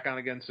to come back on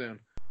again soon.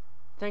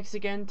 Thanks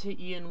again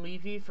to Ian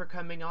Levy for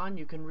coming on.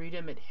 You can read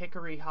him at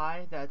Hickory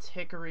High. That's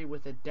Hickory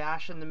with a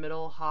dash in the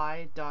middle,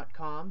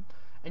 high.com.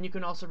 And you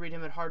can also read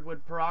him at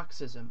Hardwood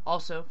Paroxysm.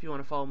 Also, if you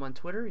want to follow him on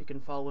Twitter, you can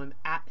follow him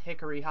at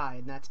Hickory High,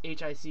 and that's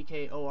HICKORYHIGH.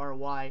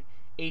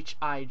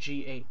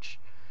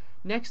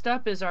 Next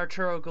up is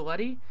Arturo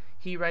Galletti.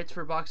 He writes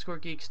for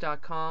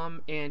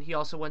BoxScoreGeeks.com, and he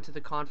also went to the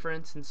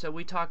conference. And so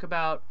we talk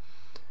about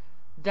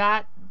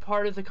that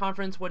part of the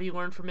conference, what he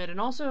learned from it, and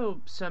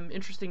also some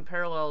interesting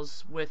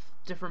parallels with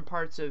different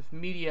parts of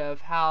media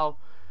of how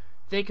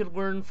they could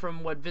learn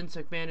from what Vince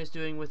McMahon is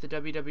doing with the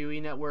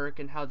WWE Network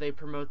and how they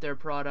promote their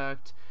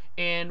product,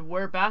 and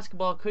where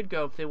basketball could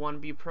go if they want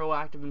to be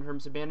proactive in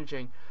terms of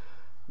managing.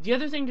 The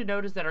other thing to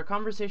note is that our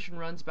conversation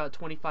runs about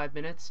 25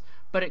 minutes,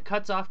 but it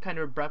cuts off kind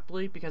of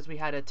abruptly because we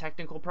had a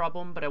technical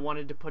problem, but I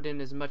wanted to put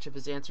in as much of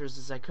his answers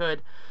as I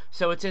could.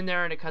 So it's in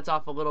there and it cuts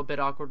off a little bit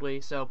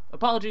awkwardly. So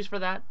apologies for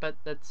that, but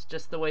that's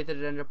just the way that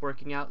it ended up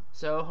working out.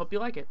 So hope you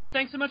like it.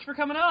 Thanks so much for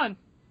coming on.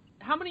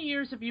 How many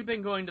years have you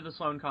been going to the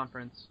Sloan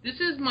Conference? This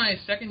is my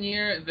second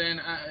year,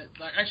 then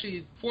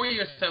actually 4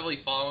 years heavily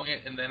following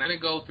it, and then I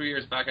didn't go 3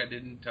 years back.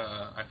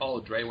 I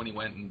followed Dre when he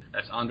went, and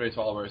that's Andre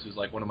Tolvers, who's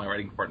like one of my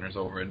writing partners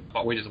over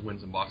at Wages of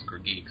Wins and Box Score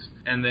Geeks.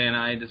 And then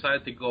I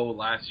decided to go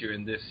last year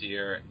and this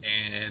year,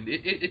 and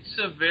it's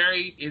a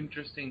very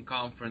interesting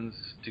conference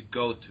to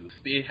go to.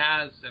 It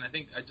has, and I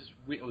think I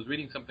was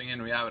reading something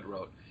Henry Abbott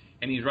wrote,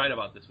 and he's right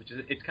about this, which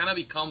is it's kind of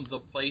become the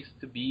place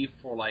to be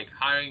for like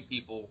hiring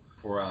people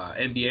for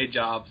NBA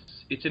jobs.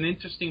 It's an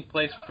interesting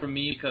place for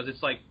me because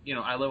it's like,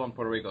 I live in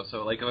Puerto Rico,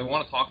 so like if I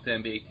want to talk to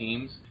NBA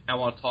teams, I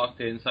want to talk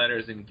to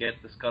insiders and get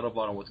the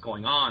scuttlebutt on what's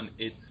going on,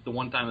 it's the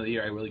one time of the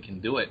year I really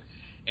can do it.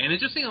 And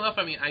interesting enough,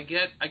 I mean, I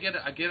get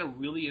a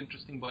really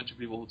interesting bunch of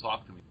people who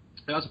talk to me.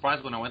 I was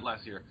surprised when I went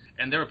last year,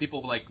 and there were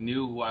people who like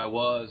knew who I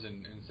was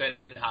and said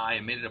hi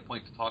and made it a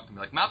point to talk to me.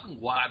 Like Malcolm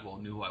Gladwell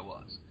knew who I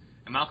was.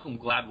 And Malcolm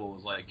Gladwell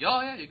was like,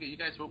 oh yeah, you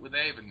guys wrote with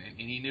Dave, and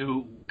he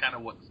knew kind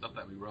of what the stuff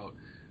that we wrote,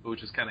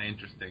 which was kind of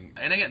interesting.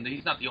 And again,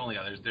 he's not the only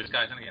guy. There's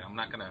guys, and again, I'm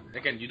not going to,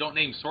 again, you don't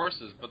name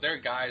sources, but there are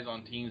guys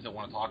on teams that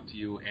want to talk to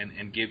you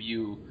and give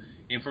you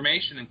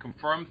information and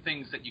confirm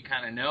things that you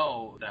kind of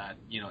know that,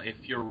 if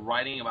you're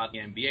writing about the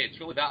NBA, it's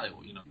really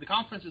valuable. The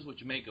conference is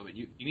what you make of it.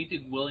 You need to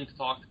be willing to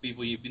talk to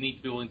people. You need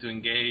to be willing to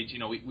engage.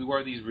 We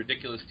wear these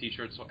ridiculous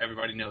T-shirts so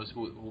everybody knows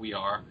who we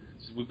are.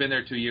 So we've been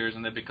there 2 years,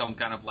 and they've become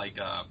kind of like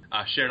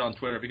shared on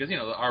Twitter because,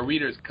 our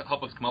readers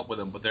help us come up with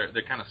them, but they're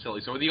kind of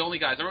silly. So we're the only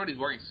guys. Everybody's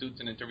wearing suits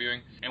and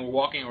interviewing, and we're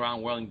walking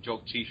around wearing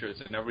joke T-shirts,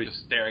 and everybody's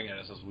just staring at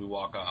us as we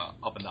walk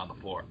up and down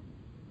the floor.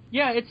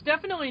 Yeah, it's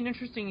definitely an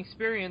interesting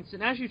experience,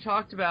 and as you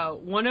talked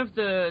about, one of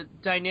the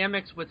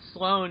dynamics with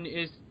Sloan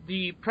is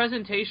the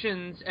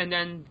presentations and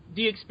then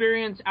the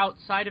experience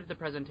outside of the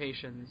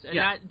presentations. And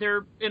that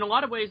they're, in a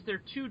lot of ways,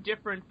 they're two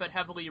different but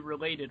heavily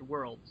related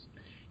worlds.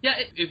 Yeah,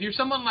 if you're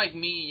someone like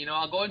me,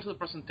 I'll go into the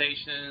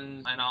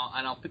presentations and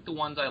I'll pick the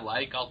ones I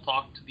like. I'll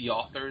talk to the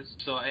authors,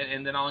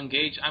 and then I'll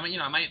engage. I mean,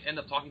 I might end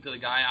up talking to the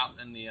guy out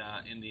on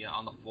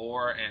the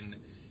floor, and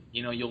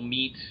you'll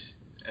meet,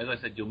 as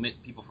I said, you'll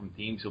meet people from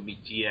teams, you'll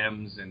meet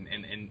GMs, and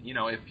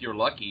if you're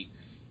lucky,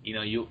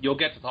 you'll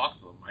get to talk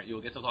to them, right?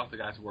 You'll get to talk to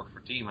guys who work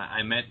for team.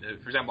 I met,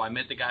 for example,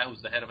 the guy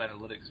who's the head of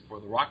analytics for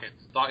the Rockets.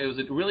 Thought it was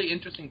a really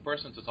interesting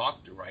person to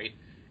talk to, right?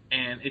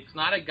 And it's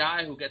not a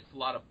guy who gets a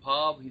lot of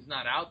pub. He's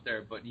not out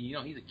there, but, he's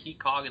a key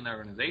cog in the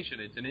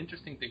organization. It's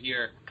interesting to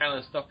hear kind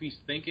of the stuff he's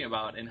thinking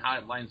about and how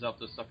it lines up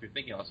to the stuff you're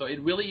thinking about. So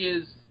it really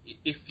is,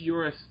 if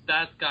you're a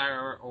stats guy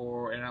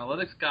or an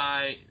analytics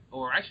guy,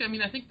 or actually,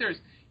 I think there's,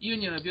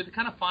 even, if you're the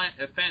kind of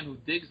a fan who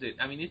digs it,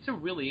 it's a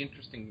really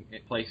interesting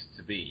place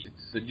to be.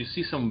 You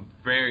see some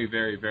very,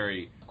 very,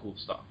 very cool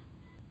stuff.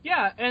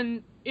 Yeah,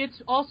 and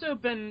it's also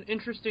been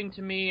interesting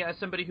to me as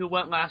somebody who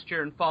went last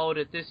year and followed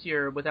it this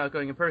year without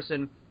going in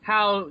person,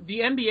 how the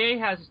NBA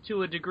has,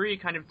 to a degree,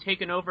 kind of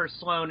taken over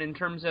Sloan in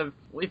terms of,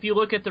 if you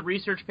look at the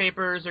research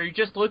papers or you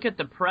just look at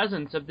the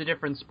presence of the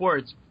different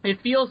sports,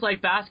 it feels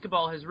like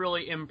basketball has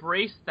really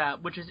embraced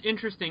that, which is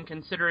interesting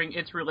considering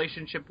its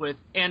relationship with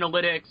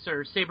analytics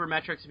or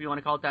sabermetrics, if you want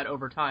to call it that,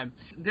 over time.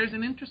 There's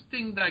an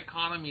interesting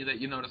dichotomy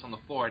that you notice on the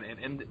floor,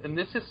 and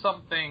this is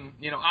something,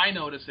 I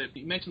notice it.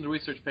 You mentioned the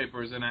research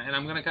papers, and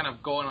I'm going to kind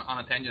of go on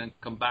a tangent and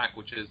come back,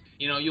 which is,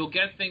 you'll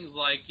get things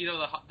like,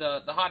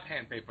 the hot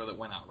hand paper that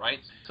went out, right?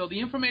 So the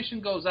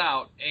information goes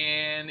out,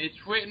 and it's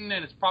written,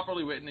 and it's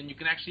properly written, and you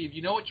can actually, if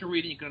you know what you're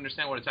reading, you can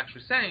understand what it's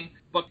actually saying,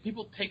 but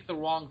people take the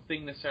wrong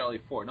thing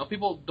necessarily for it. No,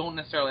 people don't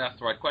necessarily ask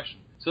the right question.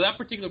 So that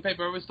particular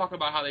paper, everybody's talking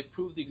about how they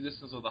proved the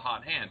existence of the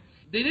hot hand.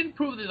 They didn't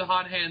prove that the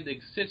hot hand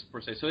exists,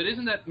 per se, so it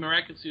isn't that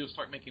miraculously you'll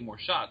start making more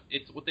shots.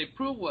 What they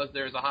proved was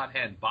there's a hot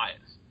hand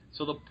bias.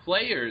 So the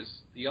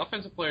players, the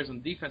offensive players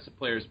and defensive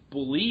players,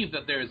 believe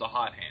that there is a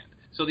hot hand.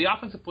 So the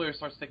offensive player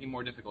starts taking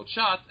more difficult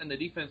shots, and the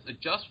defense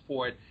adjusts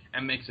for it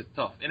and makes it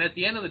tough. And at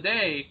the end of the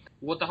day,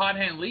 what the hot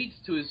hand leads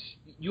to is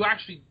you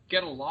actually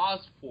get a loss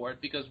for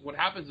it, because what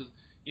happens is,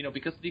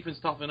 because the defense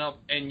is tough enough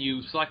and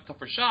you select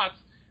tougher shots,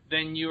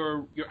 then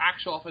your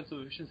actual offensive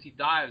efficiency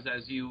dives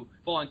as you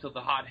fall into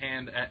the hot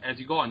hand as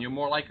you go on. You're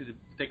more likely to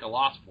take a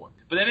loss for it.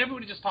 But then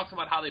everybody just talks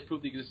about how they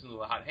prove the existence of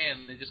the hot hand,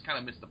 and they just kind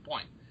of miss the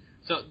point.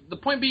 So the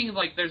point being,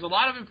 there's a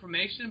lot of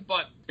information,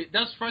 but it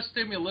does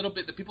frustrate me a little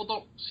bit that people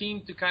don't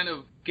seem to kind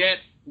of get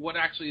what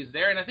actually is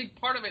there. And I think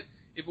part of it,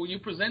 when you're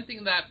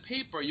presenting that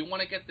paper, you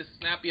want to get this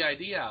snappy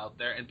idea out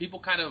there, and people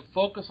kind of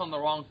focus on the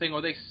wrong thing,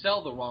 or they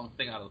sell the wrong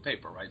thing out of the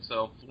paper, right?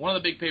 So one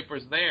of the big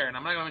papers there, and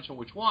I'm not going to mention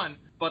which one,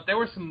 but there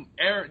were some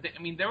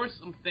there were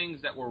some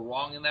things that were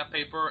wrong in that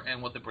paper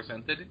and what they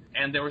presented,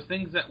 and there were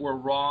things that were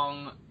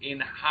wrong in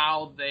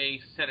how they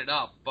set it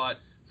up, but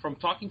from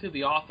talking to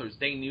the authors,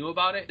 they knew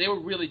about it. They were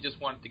really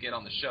just wanted to get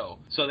on the show.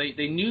 So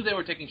they knew they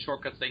were taking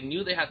shortcuts. They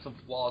knew they had some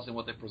flaws in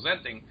what they're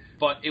presenting,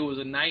 but it was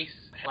a nice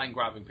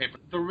headline-grabbing paper.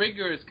 The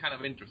rigor is kind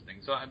of interesting.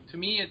 So to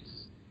me,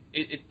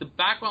 it's the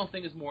background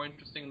thing is more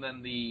interesting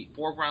than the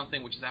foreground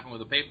thing, which is happening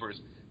with the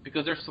papers,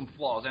 because there's some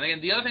flaws. And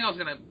again, the other thing I was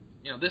going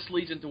to, this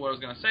leads into what I was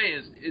going to say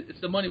is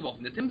it's the money ball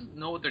thing. The teams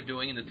know what they're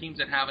doing, and the teams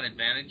that have an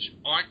advantage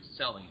aren't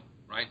selling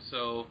it, right?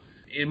 So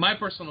in my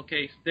personal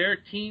case, there are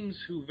teams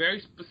who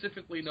very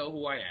specifically know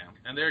who I am,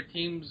 and there are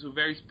teams who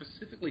very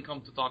specifically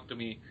come to talk to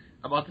me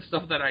about the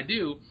stuff that I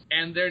do,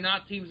 and they're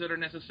not teams that are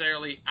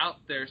necessarily out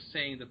there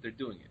saying that they're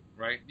doing it,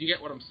 right? You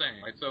get what I'm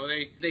saying, right? So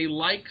they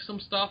like some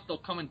stuff, they'll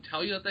come and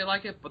tell you that they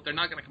like it, but they're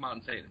not going to come out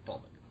and say it in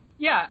public.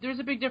 Yeah, there's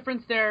a big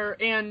difference there,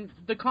 and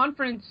the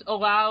conference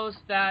allows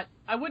that,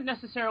 I wouldn't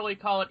necessarily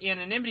call it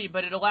anonymity,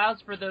 but it allows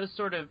for those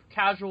sort of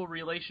casual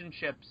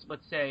relationships,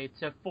 let's say,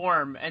 to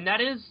form. And that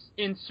is,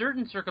 in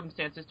certain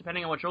circumstances,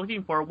 depending on what you're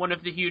looking for, one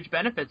of the huge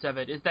benefits of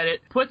it, is that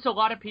it puts a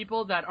lot of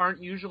people that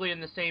aren't usually in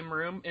the same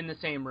room in the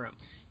same room.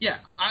 Yeah,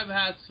 I've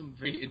had some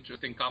very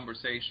interesting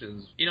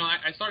conversations.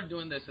 I started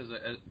doing this as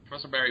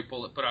Professor Barry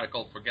put out a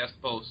call for guest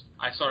posts.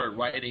 I started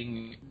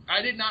writing.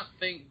 I did not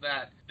think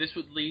that this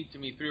would lead to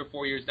me 3 or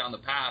 4 years down the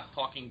path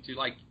talking to,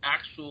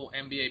 actual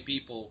NBA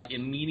people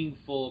in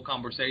meaningful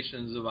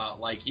conversations about,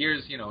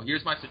 here's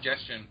my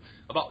suggestion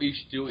about what you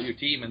should do with your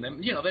team. And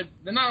then,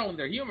 they're not only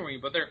they're humoring,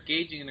 but they're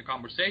engaging in a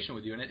conversation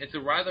with you. And it's a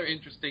rather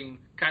interesting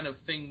kind of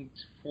thing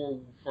for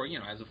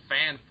as a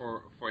fan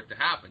for it to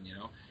happen,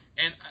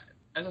 And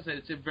as I said,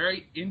 it's a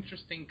very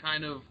interesting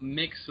kind of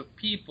mix of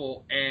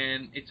people,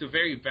 and it's a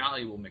very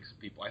valuable mix of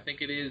people. I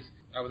think it is.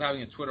 I was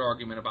having a Twitter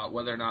argument about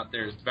whether or not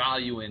there's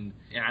value in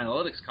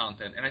analytics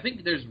content, and I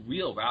think there's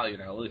real value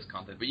in analytics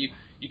content, but you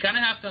kind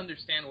of have to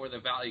understand where the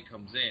value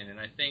comes in, and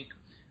I think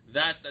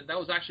that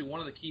was actually one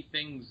of the key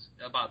things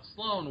about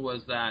Sloan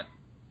was that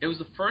it was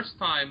the first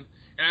time,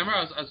 and I remember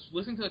I was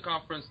listening to the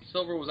conference,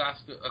 Silver was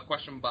asked a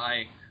question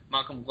by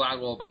Malcolm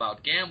Gladwell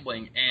about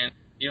gambling, and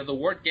the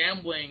word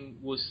gambling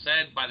was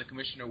said by the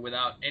commissioner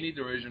without any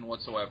derision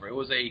whatsoever. It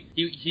was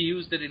he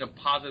used it in a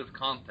positive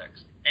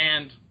context.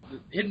 And the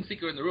hidden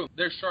secret in the room,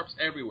 there's sharps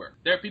everywhere.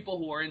 There are people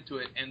who are into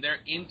it, and they're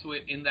into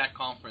it in that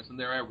conference, and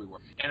they're everywhere.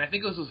 And I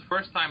think this was the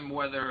first time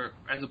whether,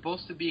 as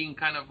opposed to being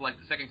kind of like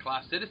the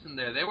second-class citizen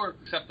there, they were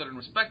accepted and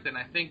respected. And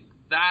I think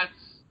that's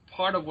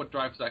part of what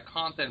drives that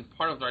content,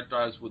 part of that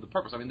drives with the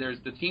purpose. I mean, there's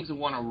the teams that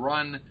want to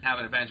run, have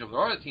an advantage over the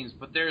other teams,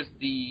 but there's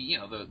the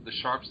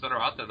sharps that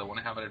are out there that want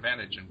to have an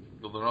advantage, and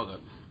people don't know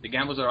the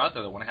gamblers that are out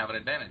there that want to have an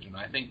advantage. And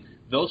I think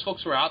those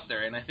folks are out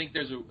there, and I think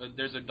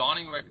there's a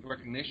dawning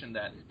recognition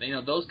that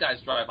those guys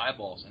drive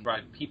eyeballs and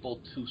drive people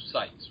to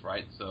sites,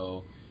 right?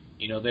 So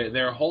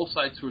there are whole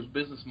sites whose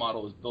business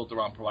model is built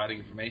around providing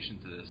information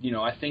to this.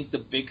 I think the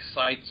big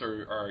sites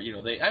are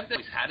they've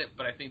always had it,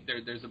 but I think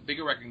there's a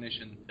bigger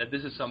recognition that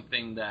this is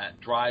something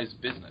that drives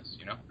business,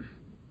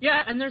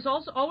 Yeah, and there's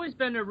also always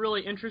been a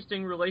really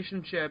interesting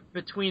relationship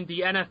between the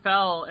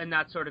NFL and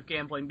that sort of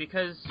gambling,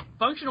 because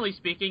functionally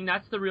speaking,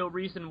 that's the real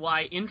reason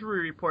why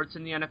injury reports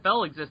in the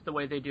NFL exist the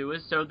way they do,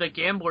 is so the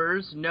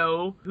gamblers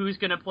know who's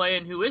going to play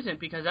and who isn't,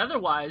 because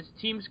otherwise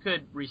teams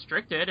could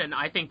restrict it, and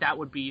I think that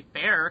would be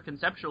fair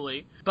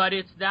conceptually, but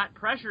it's that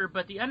pressure.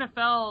 But the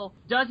NFL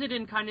does it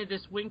in kind of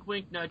this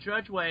wink-wink,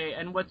 nudge-nudge way,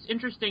 and what's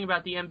interesting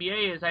about the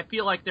NBA is I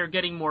feel like they're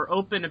getting more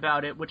open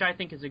about it, which I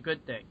think is a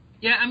good thing.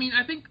 Yeah, I mean,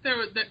 I think there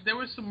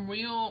were some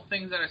real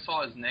things that I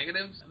saw as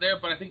negatives there,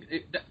 but I think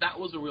that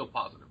was a real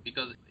positive,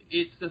 because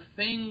it's the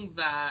thing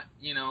that,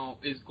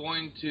 is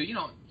going to,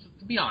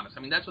 to be honest, I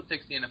mean, that's what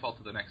takes the NFL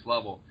to the next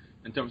level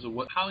in terms of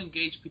how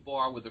engaged people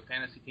are with their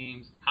fantasy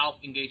teams, how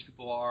engaged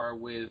people are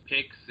with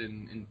picks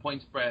and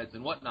point spreads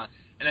and whatnot.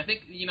 And I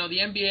think, the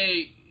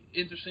NBA,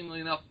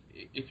 interestingly enough,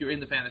 if you're in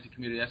the fantasy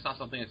community, that's not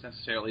something that's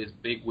necessarily as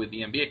big with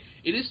the NBA.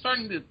 It is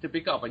starting to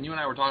pick up, and you and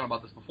I were talking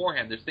about this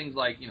beforehand. There's things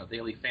like,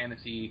 daily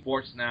fantasy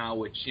sports now,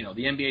 which,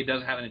 the NBA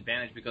does have an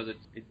advantage because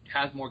it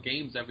has more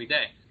games every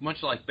day,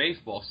 much like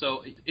baseball.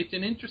 So it's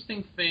an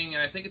interesting thing,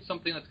 and I think it's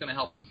something that's going to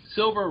help.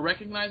 Silver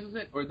recognizes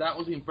it, or that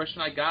was the impression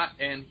I got,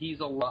 and he's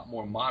a lot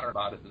more modern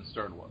about it than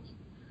Stern was,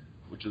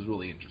 which is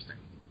really interesting.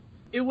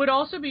 It would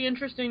also be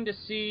interesting to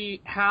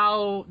see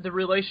how the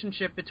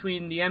relationship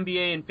between the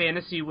NBA and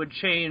fantasy would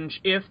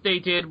change if they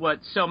did what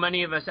so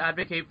many of us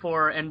advocate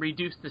for and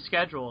reduce the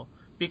schedule.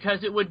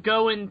 Because it would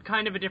go in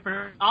kind of a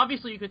different...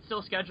 Obviously, you could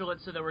still schedule it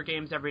so there were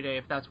games every day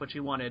if that's what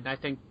you wanted. And I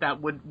think that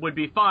would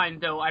be fine,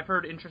 though I've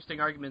heard interesting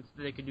arguments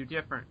that they could do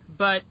different.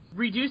 But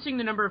reducing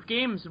the number of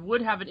games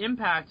would have an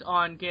impact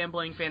on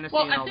gambling, fantasy,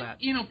 and all that. Well,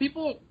 I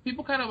think,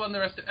 people kind of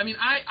underestimate... I mean,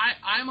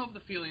 I'm of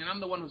the feeling, and I'm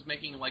the one who's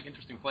making,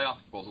 interesting playoff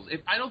proposals.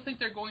 I don't think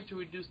they're going to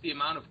reduce the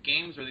amount of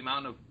games or the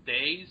amount of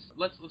days.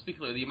 Let's be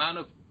clear. The amount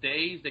of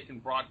days they can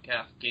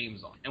broadcast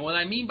games on. And what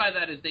I mean by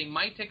that is they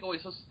might take away,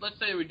 so let's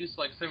say they reduce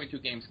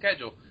 72-game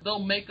schedule, they'll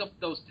make up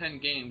those 10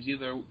 games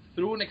either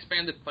through an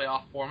expanded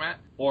playoff format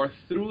or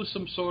through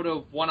some sort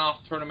of one-off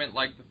tournament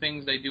like the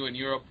things they do in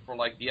Europe for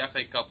the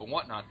FA Cup and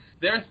whatnot.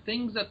 There are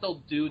things that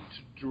they'll do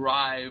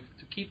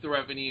to keep the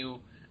revenue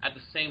at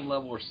the same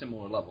level or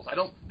similar levels. I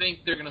don't think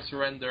they're not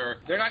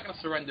going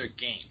to surrender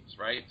games,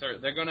 right?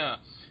 They're going to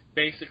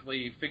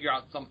basically figure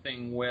out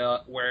something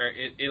where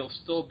it'll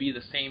still be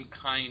the same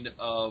kind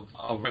of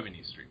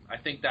revenue stream. I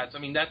think that's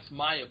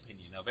my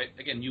opinion of it.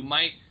 Again,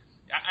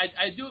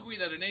 I do agree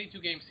that an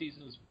 82-game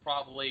season is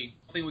probably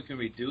something we can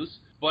reduce,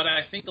 but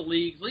I think the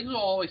leagues will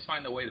always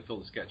find a way to fill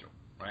the schedule,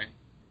 right?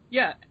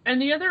 Yeah,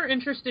 and the other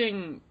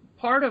interesting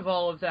part of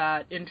all of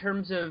that in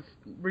terms of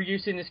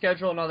reducing the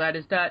schedule and all that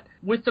is that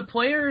with the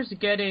players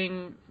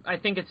getting, I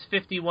think it's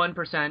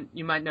 51%,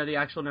 you might know the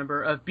actual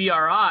number, of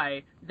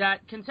BRI,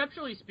 that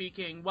conceptually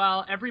speaking,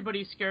 while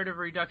everybody's scared of a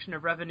reduction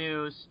of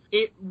revenues,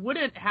 it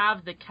wouldn't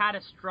have the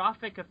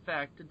catastrophic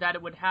effect that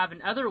it would have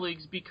in other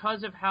leagues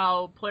because of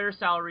how player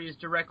salary is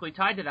directly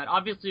tied to that.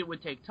 Obviously, it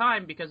would take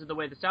time because of the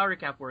way the salary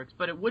cap works,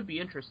 but it would be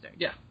interesting.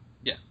 Yeah.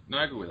 No,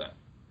 I agree with that.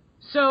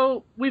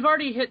 So, we've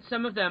already hit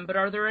some of them, but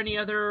are there any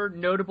other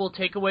notable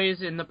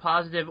takeaways in the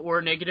positive or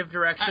negative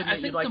direction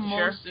that you'd like to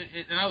share?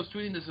 And I was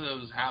tweeting this as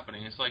it was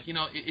happening, it's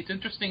it's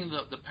interesting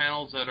the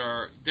panels that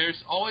are,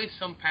 there's always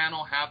some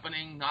panel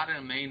happening, not in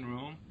a main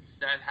room,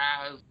 that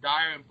has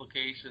dire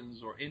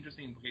implications or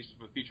interesting implications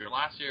for the future.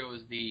 Last year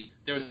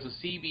there was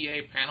a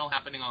CBA panel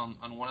happening on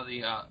one of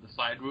the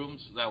side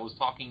rooms that was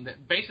talking,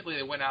 that basically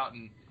they went out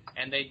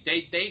and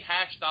they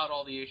hashed out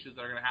all the issues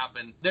that are going to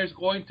happen. There's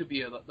going to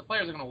be the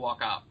players are going to walk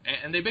out,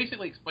 and they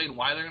basically explained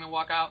why they're going to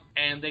walk out,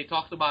 and they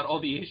talked about all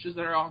the issues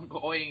that are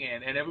ongoing,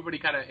 and everybody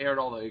kind of aired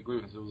all the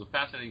grievances. It was a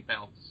fascinating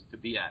panel to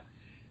be at.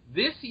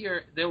 This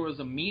year, there was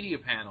a media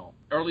panel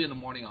early in the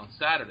morning on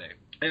Saturday,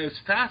 and it was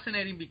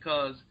fascinating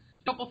because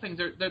a couple things.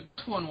 The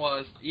first one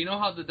was,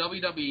 how the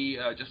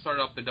WWE just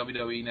started up the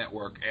WWE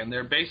Network, and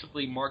they're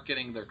basically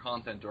marketing their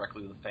content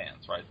directly to the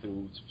fans, right,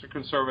 through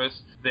subscription service.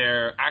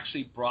 They're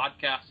actually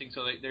broadcasting,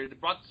 so they're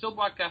still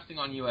broadcasting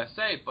on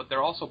USA, but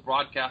they're also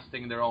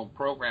broadcasting their own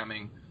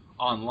programming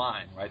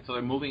online, right? So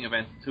they're moving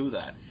events to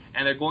that.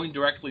 and they're going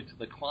directly to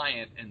the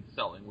client and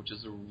selling, which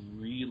is a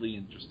really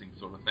interesting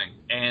sort of thing.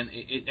 And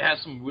it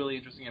has some really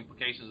interesting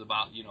implications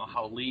about,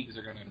 how leagues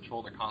are going to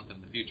control their content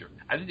in the future.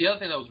 I think the other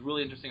thing that was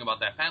really interesting about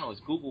that panel is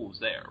Google was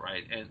there,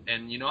 right?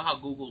 And you know how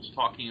Google's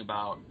talking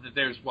about that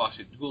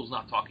Google's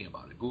not talking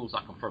about it. Google's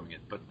not confirming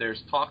it, but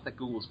there's talk that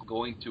Google's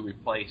going to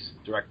replace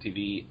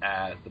DirecTV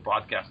as the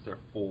broadcaster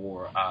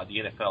for the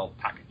NFL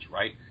package,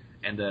 right?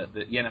 And the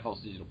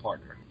NFL's digital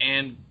partner.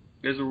 And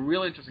there's a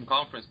really interesting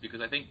conference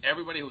because I think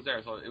everybody who was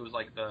there, so it was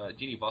like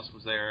Jeannie Buss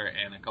was there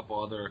and a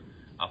couple other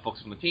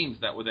folks from the teams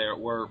that were there,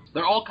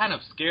 they're all kind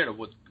of scared of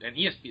and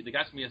ESPN, the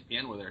guys from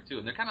ESPN were there too,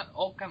 and they're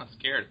all kind of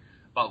scared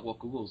about what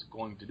Google's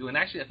going to do. And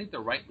actually, I think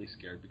they're rightly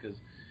scared because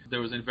there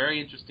was a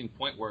very interesting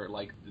point where,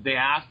 like, they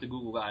asked the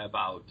Google guy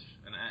about,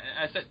 and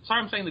I said,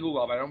 sorry I'm saying the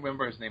Google guy, but I don't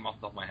remember his name off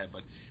the top of my head,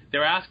 but they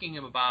were asking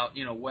him about,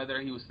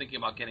 whether he was thinking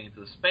about getting into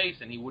the space,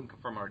 and he wouldn't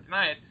confirm or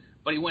deny it,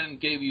 but he went and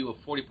gave you a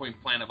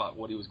 40-point plan about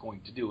what he was going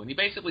to do. And he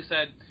basically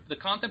said, the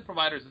content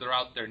providers that are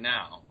out there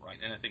now, right,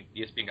 and I think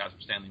the ESPN guys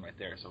were standing right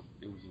there, so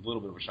it was a little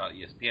bit of a shot at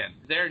ESPN,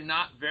 they're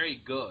not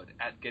very good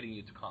at getting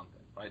you to content.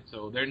 Right,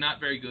 so they're not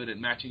very good at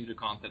matching you to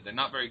content. They're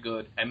not very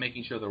good at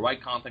making sure the right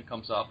content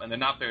comes up, and they're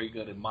not very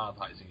good at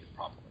monetizing it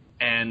properly.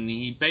 And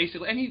he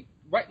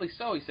rightly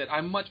so, he said,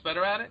 I'm much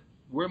better at it.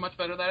 We're much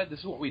better at it. This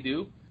is what we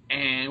do,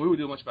 and we would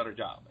do a much better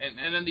job.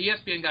 And then the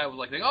ESPN guy was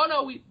like, oh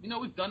no,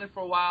 we've done it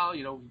for a while.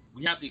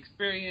 We have the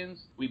experience.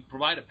 We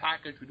provide a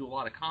package. We do a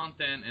lot of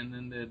content. And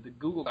then the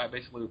Google guy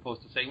basically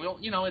opposed to saying, well,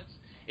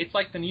 it's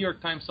like the New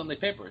York Times Sunday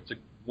paper. It's a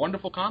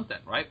wonderful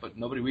content, right? But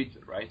nobody reads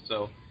it, right?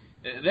 So.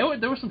 There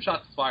were some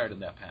shots fired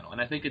in that panel,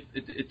 and I think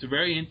it's a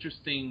very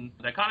interesting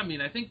dichotomy.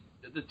 And I think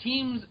the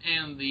teams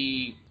and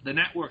the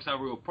networks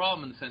have a real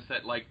problem in the sense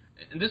that, like,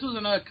 and this was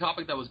another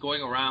topic that was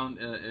going around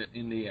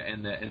in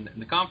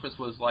the conference,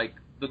 was like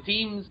the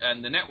teams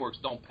and the networks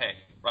don't pay,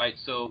 right?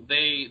 So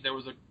there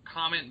was a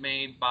comment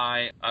made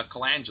by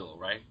Colangelo,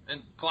 right?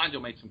 And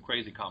Colangelo made some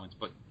crazy comments,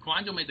 but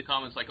Colangelo made the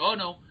comments like, oh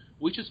no,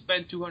 we should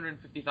spend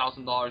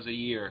 $250,000 a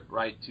year,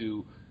 right,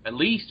 to at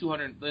least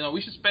 200.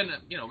 We should spend.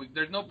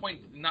 There's no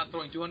point in not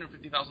throwing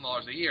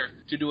 $250,000 a year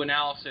to do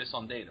analysis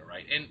on data,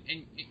 right?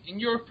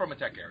 And you're from a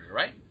tech area,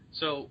 right?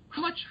 So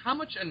how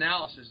much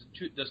analysis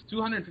does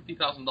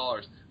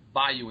 $250,000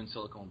 buy you in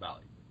Silicon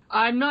Valley?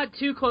 I'm not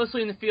too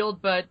closely in the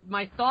field, but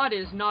my thought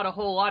is not a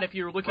whole lot if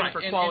you're looking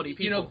for quality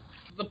people.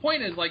 The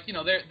point is, like,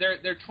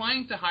 they're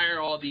trying to hire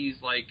all these,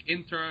 like,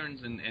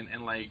 interns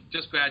and like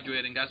just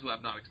graduating guys who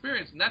have no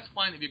experience, and that's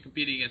fine if you're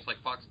competing against like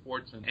Fox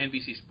Sports and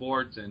NBC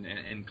Sports and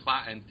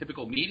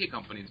typical media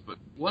companies. But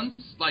once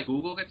like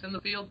Google gets in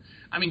the field,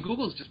 I mean,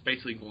 Google's just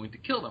basically going to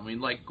kill them. I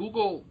mean, like,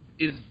 Google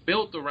is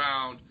built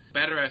around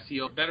better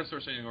SEO, better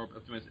search engine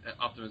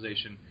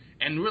optimization,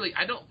 and really,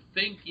 I don't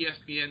think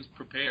ESPN's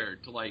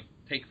prepared to like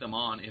take them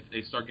on if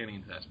they start getting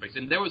into that space.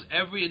 And there was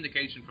every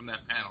indication from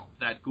that panel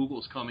that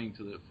Google's coming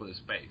for the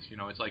space.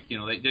 It's like,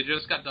 they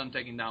just got done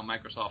taking down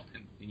Microsoft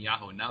and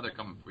Yahoo, and now they're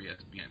coming for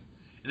ESPN.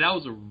 And that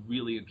was a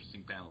really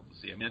interesting panel to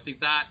see. I mean, I think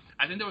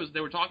they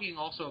were talking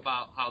also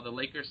about how the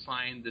Lakers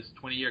signed this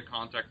 20-year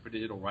contract for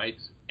digital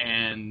rights,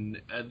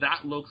 and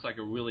that looks like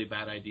a really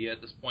bad idea at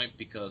this point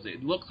because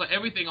it looks like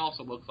everything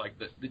also looks like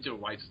the digital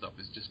rights stuff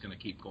is just going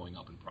to keep going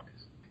up in price.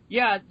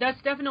 Yeah,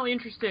 that's definitely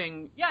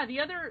interesting. Yeah, the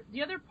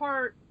other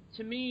part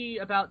to me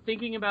about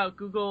thinking about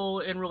Google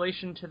in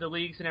relation to the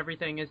leagues and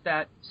everything is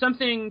that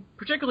something,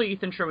 particularly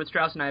Ethan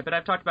Sherwood-Strauss and I, but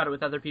I've talked about it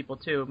with other people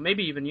too,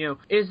 maybe even you,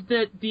 is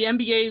that the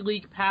NBA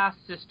League Pass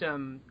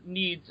system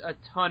needs a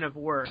ton of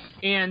work,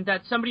 and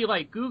that somebody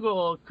like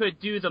Google could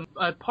do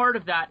a part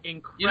of that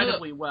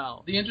incredibly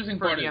well. The interesting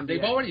part is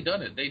they've already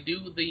done it. They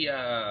do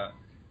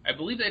I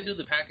believe they do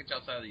the package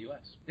outside of the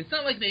U.S. It's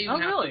not like they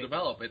even have to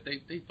develop it.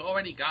 They've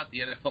already got the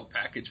NFL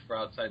package for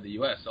outside the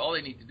U.S. All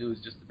they need to do is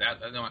just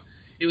adapt.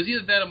 It was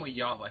either them or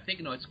Yahoo. I think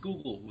it's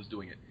Google who's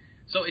doing it.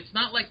 So it's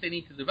not like they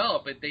need to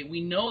develop it.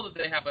 We know that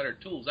they have better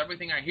tools.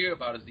 Everything I hear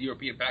about is the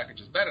European package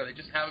is better. They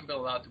just haven't been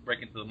allowed to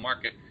break into the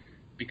market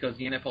because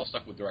the NFL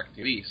stuck with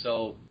DirecTV.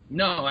 So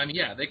no, I mean,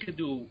 yeah, they could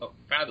do a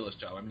fabulous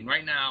job. I mean,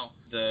 right now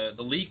the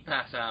League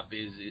Pass app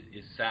is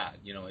sad.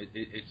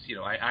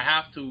 I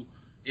have to.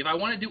 If I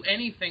want to do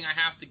anything, I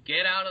have to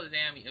get out of the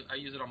I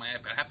use it on my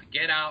iPad. I have to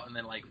get out and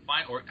then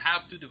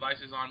have two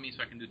devices on me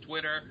so I can do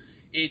Twitter.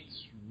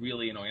 It's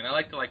really annoying. I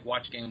like to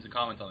watch games and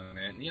comment on them.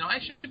 And I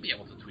should be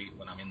able to tweet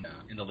when I'm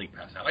in the League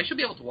Pass app. I should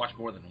be able to watch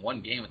more than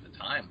one game at the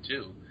time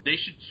too. They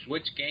should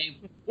switch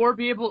games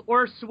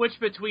or switch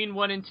between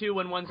 1 and 2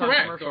 when one's on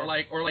commercial.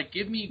 Or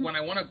give me when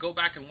I want to go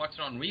back and watch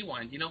it on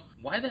rewind.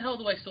 Why the hell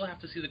do I still have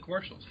to see the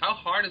commercials? How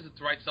hard is it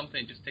to write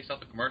something that just takes out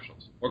the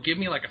commercials? Or give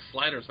me a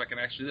slider so I can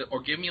actually do it.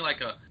 Or give me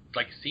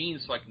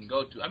scenes so I can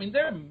go to. I mean,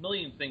 there are a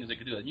million things they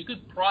could do. You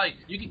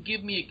could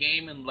give me a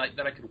game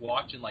that I could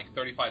watch in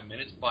 35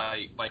 minutes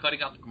by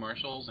cutting out the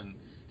commercials and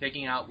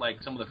taking out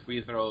some of the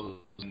free throws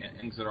and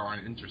things that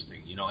aren't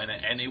interesting,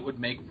 and it would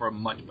make for a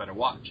much better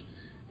watch.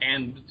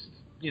 And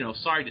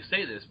sorry to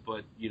say this,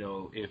 but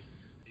if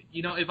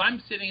if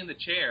I'm sitting in the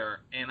chair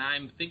and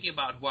I'm thinking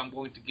about who I'm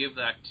going to give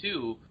that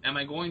to, am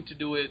I going to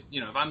do it,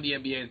 if I'm the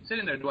NBA and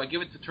sitting there, do I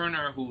give it to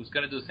Turner, who's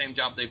going to do the same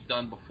job they've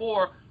done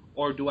before,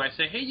 or do I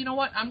say, hey, you know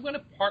what, I'm going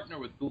to partner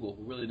with Google,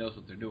 who really knows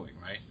what they're doing,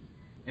 right?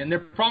 And they're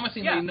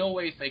promising me no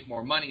ways to make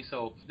more money.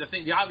 So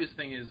the obvious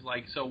thing is,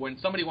 like, so when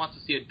somebody wants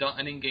to see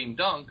an in-game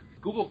dunk,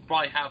 Google will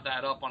probably have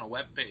that up on a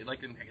web page.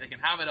 Like, they can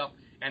have it up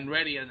and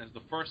ready, and as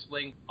the first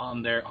link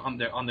on their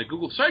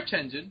Google search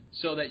engine,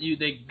 so that you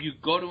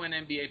go to an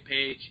NBA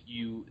page,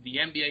 the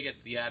NBA gets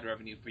the ad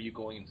revenue for you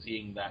going and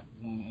seeing that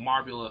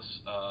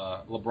marvelous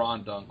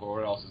LeBron dunk or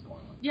what else is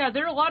going on. Yeah,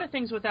 there are a lot of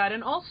things with that,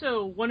 and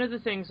also one of the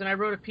things, and I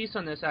wrote a piece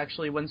on this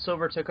actually when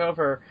Silver took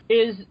over,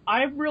 is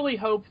I really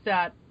hope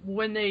that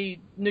when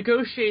they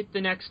negotiate the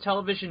next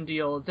television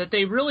deal, that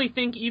they really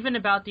think even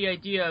about the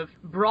idea of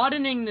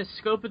broadening the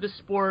scope of the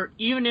sport,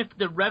 even if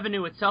the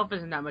revenue itself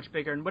isn't that much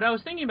bigger. And what I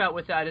was thinking about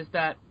with that is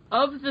that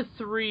of the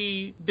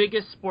three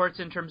biggest sports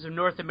in terms of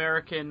North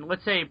American,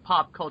 let's say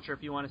pop culture,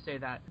 if you want to say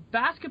that,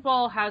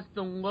 basketball has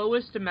the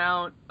lowest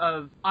amount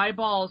of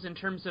eyeballs in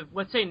terms of,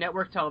 let's say,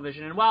 network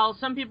television. And while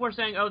some people are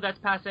saying, oh, that's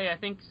passé, I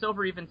think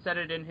Silver even said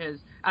it in his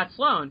at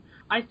Sloan,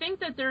 I think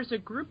that there's a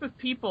group of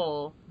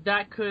people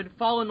that could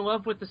fall in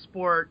love with the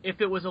sport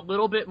if it was a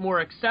little bit more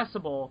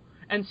accessible.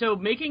 And so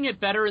making it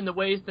better in the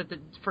ways that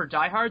for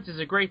diehards is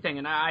a great thing,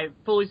 and I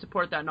fully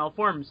support that in all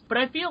forms. But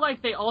I feel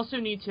like they also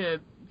need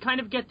to kind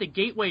of get the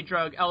gateway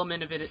drug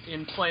element of it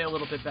in play a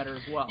little bit better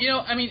as well.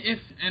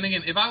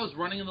 If I was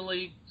running the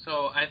league,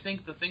 so I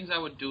think the things I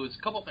would do is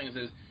a couple things.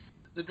 Is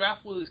the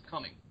draft wheel is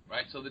coming,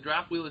 right? So the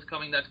draft wheel is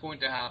coming. That's going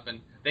to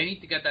happen. They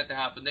need to get that to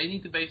happen. They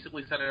need to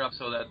basically set it up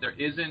so that there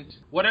isn't,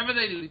 whatever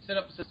they do, set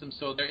up a system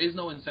so there is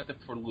no incentive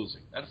for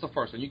losing. That's the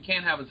first one. You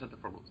can't have incentive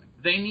for losing.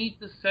 They need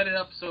to set it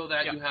up so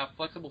that you have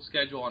flexible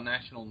schedule on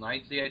national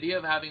nights. The idea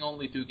of having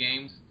only 2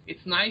 games,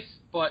 it's nice,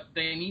 but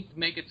they need to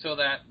make it so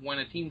that when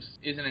a team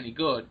isn't any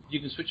good, you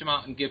can switch them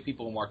out and give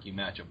people a marquee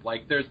matchup.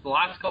 Like, there's the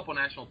last couple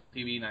national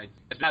TV nights,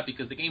 it's bad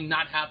because the game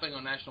not happening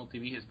on national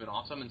TV has been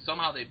awesome, and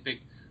somehow they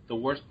picked the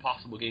worst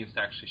possible games to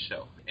actually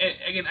show.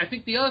 Again, I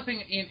think the other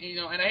thing,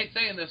 and I hate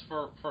saying this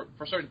for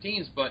certain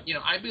teams, but,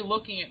 I'd be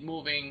looking at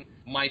moving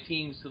my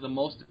teams to the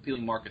most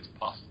appealing markets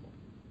possible.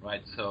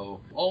 Right,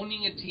 so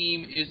owning a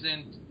team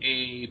isn't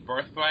a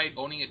birthright.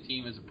 Owning a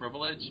team is a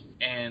privilege.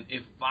 And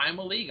if I'm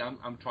a league,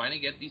 I'm trying to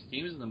get these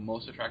teams in the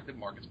most attractive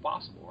markets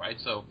possible, right?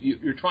 So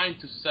you're trying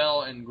to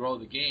sell and grow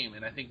the game,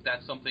 and I think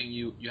that's something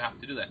you have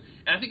to do that.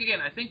 And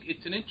I think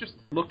it's an interest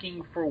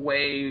looking for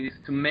ways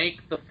to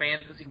make the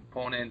fantasy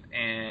component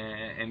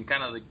and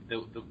kind of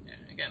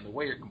the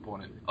warrior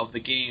component of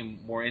the game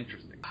more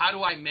interesting. How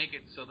do I make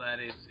it so that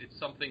it's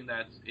something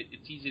that's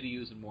it's easy to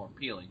use and more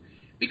appealing?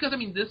 Because,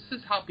 this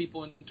is how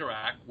people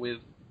interact with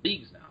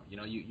leagues now.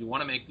 You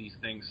want to make these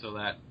things so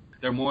that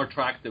they're more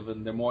attractive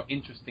and they're more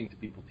interesting to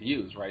people to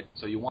use, right?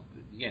 So you want,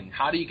 again,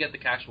 how do you get the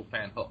casual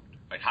fan hooked?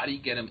 Right? How do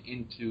you get them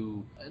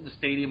into the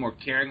stadium or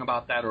caring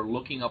about that or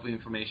looking up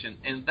information?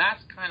 And that's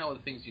kind of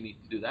the things you need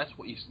to do. That's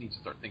what you need to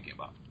start thinking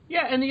about.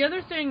 Yeah, and the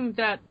other thing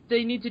that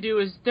they need to do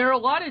is there are a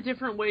lot of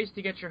different ways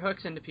to get your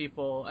hooks into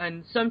people.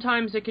 And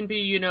sometimes it can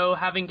be,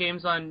 having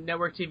games on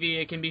network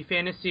TV. It can be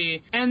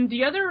fantasy. And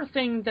the other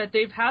thing that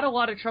they've had a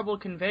lot of trouble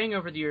conveying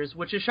over the years,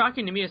 which is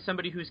shocking to me as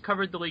somebody who's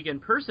covered the league in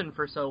person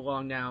for so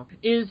long now,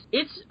 is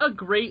it's a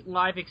great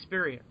live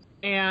experience.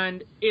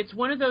 And it's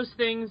one of those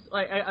things,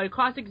 like a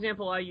classic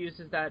example I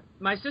use is that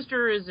my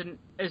sister is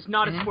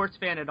not a sports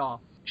fan at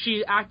all.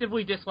 She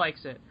actively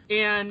dislikes it.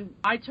 And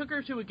I took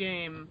her to a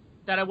game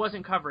that I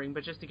wasn't covering,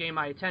 but just a game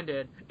I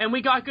attended. And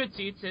we got good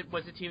seats. It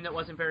was a team that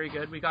wasn't very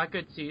good. We got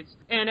good seats.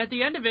 And at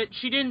the end of it,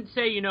 she didn't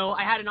say,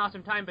 I had an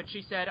awesome time, but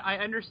she said, I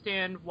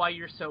understand why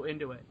you're so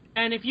into it.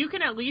 And if you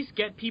can at least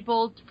get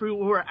people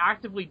who are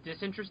actively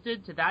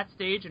disinterested to that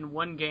stage in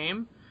one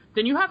game,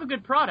 then you have a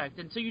good product.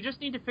 And so you just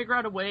need to figure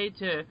out a way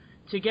to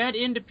get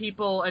into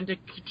people and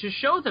to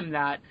show them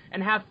that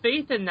and have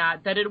faith in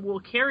that it will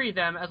carry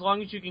them as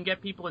long as you can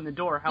get people in the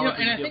door.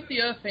 I think the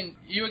other thing,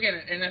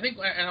 and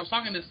I was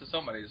talking this to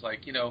somebody, is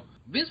like,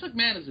 Vince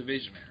McMahon is a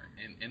visionary.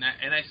 And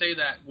I say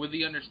that with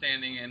the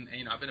understanding, and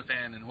I've been a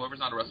fan, and whoever's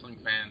not a wrestling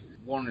fan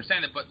won't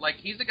understand it, but like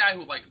he's the guy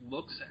who like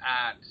looks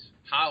at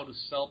how to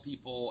sell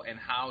people and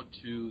how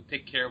to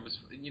take care of his,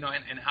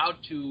 and how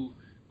to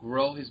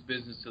grow his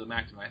business to the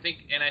maximum. I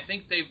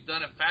think they've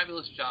done a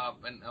fabulous job,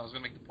 and I was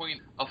going to make the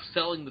point of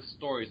selling the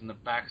stories and the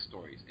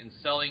backstories and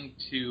selling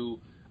to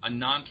a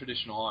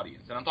non-traditional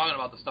audience. And I'm talking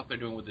about the stuff they're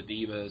doing with the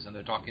Divas, and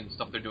they're talking the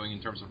stuff they're doing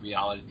in terms of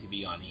reality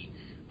TV on E.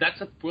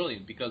 That's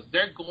brilliant because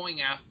they're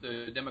going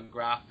after the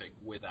demographic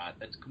with that.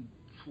 That's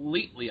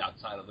completely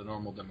outside of the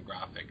normal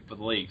demographic for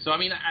the league. So,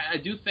 I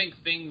do think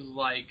things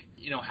like,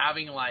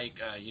 having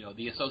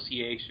the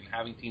association,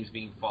 having teams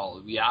being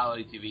followed,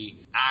 reality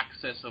TV,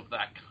 access of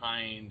that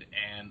kind,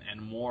 and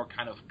more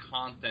kind of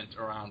content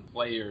around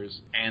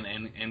players and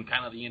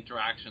kind of the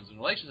interactions and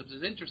relationships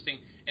is interesting.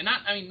 And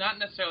not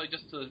necessarily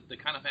just to the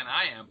kind of fan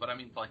I am, but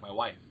to like my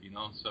wife,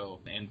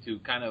 so, and to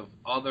kind of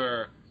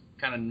other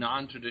kind of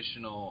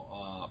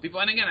non-traditional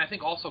people. And again, I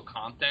think also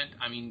content.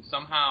 I mean,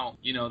 somehow,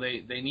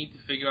 they need to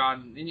figure out,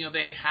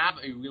 they have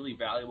a really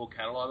valuable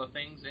catalog of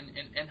things,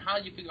 and how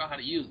do you figure out how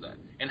to use that?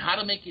 And how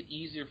to make it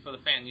easier for the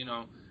fan,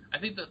 I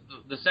think that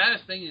the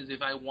saddest thing is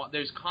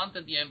there's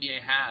content the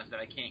NBA has that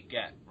I can't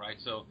get, right?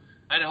 So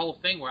I had a whole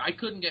thing where I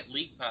couldn't get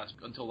League Pass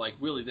until like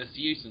really this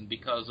season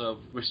because of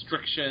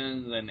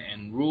restrictions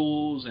and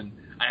rules, and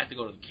I had to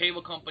go to the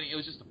cable company. It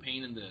was just a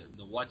pain in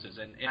the what's-its.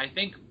 And I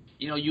think,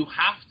 you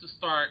have to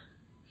start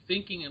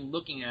thinking and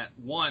looking at,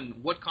 one,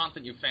 what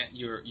content your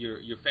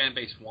fan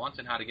base wants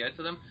and how to get it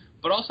to them,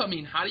 but also,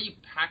 how do you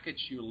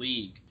package your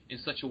league in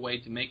such a way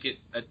to make it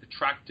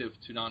attractive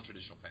to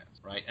non-traditional fans,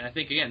 right? And I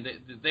think, again,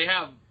 they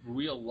have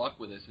real luck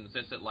with this in the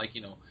sense that, like,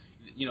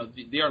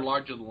 they are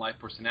larger-than-life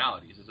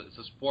personalities. It's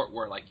a sport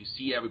where, like, you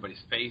see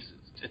everybody's faces.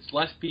 It's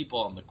less people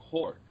on the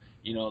court.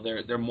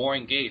 They're more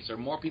engaged. There are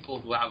more people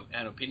who have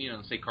an opinion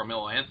on, say,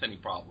 Carmelo Anthony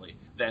probably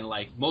than,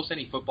 like, most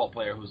any football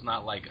player who's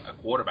not, like, a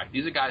quarterback.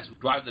 These are guys who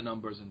drive the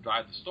numbers and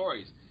drive the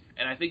stories.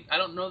 And I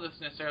don't know that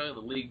necessarily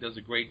the league does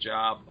a great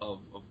job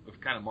of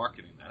kind of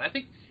marketing that. I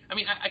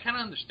kind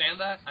of understand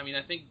that. I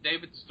think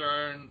David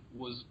Stern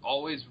was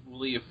always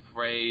really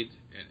afraid,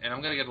 and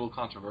I'm going to get a little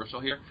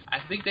controversial here. I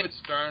think David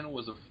Stern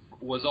was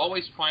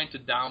always trying to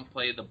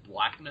downplay the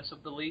blackness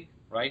of the league,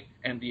 right,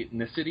 and the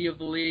ethnicity of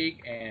the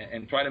league,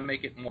 and try to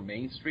make it more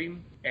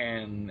mainstream.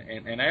 And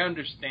I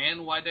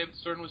understand why David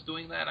Stern was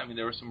doing that.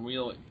 There were some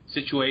real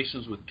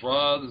situations with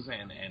drugs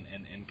and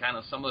kind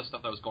of some of the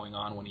stuff that was going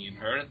on when he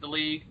inherited the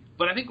league.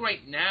 But I think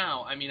right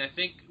now, I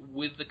think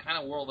with the kind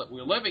of world that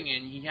we're living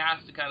in, he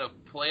has to kind of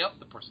play up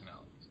the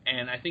personalities.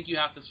 And I think you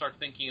have to start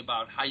thinking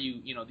about how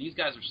these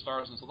guys are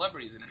stars and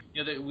celebrities, and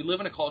we live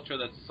in a culture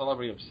that's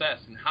celebrity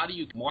obsessed, and how do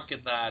you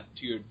market that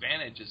to your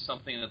advantage is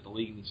something that the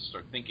league needs to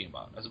start thinking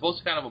about, as opposed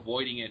to kind of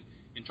avoiding it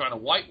and trying to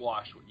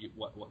whitewash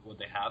what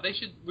they have. They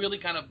should really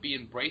kind of be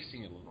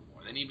embracing it a little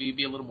more. They need to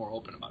be a little more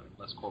open about it,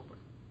 less corporate.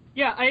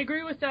 Yeah, I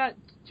agree with that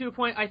to a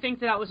point. I think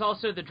that was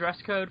also the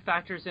dress code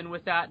factors in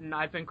with that, and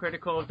I've been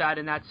critical of that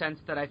in that sense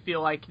that I feel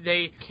like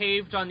they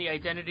caved on the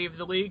identity of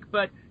the league.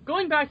 But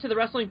going back to the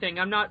wrestling thing,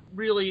 I'm not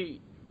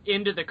really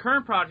into the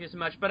current product as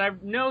much, but I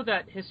know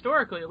that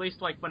historically, at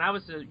least like when I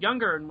was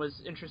younger and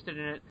was interested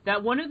in it,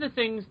 that one of the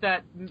things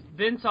that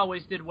Vince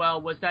always did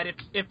well was that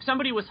if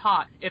somebody was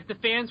hot, if the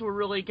fans were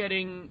really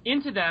getting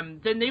into them,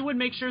 then they would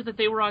make sure that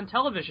they were on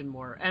television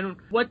more. And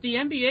what the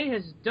NBA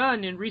has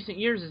done in recent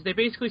years is they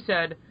basically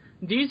said,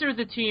 these are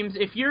the teams,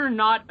 if you're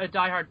not a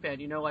diehard fan,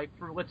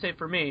 let's say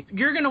for me,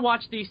 you're going to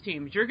watch these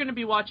teams. You're going to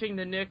be watching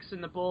the Knicks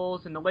and the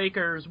Bulls and the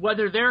Lakers,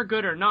 whether they're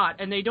good or not,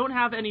 and they don't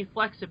have any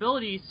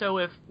flexibility. So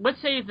if,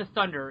 let's say the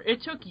Thunder,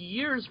 it took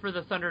years for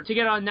the Thunder to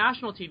get on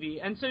national TV,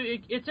 and so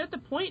it's at the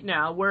point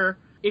now where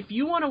if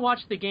you want to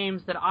watch the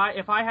games that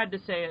if I had to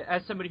say,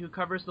 as somebody who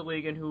covers the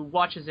league and who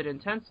watches it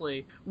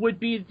intensely, would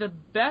be the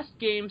best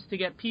games to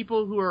get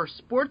people who are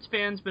sports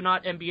fans but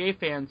not NBA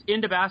fans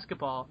into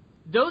basketball,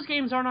 those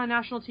games aren't on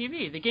national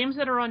TV. The games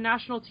that are on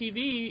national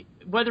TV,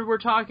 whether we're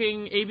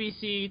talking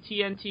ABC,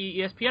 TNT,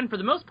 ESPN, for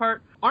the most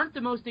part, aren't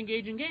the most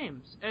engaging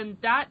games. And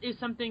that is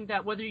something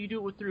that whether you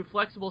do it through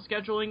flexible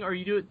scheduling or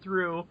you do it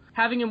through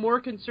having a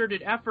more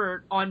concerted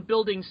effort on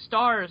building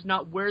stars,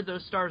 not where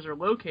those stars are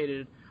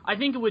located, I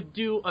think it would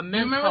do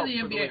immense help.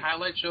 You remember the NBA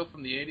highlight show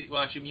from the 80s?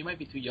 Well, actually, you might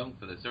be too young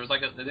for this. There was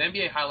like the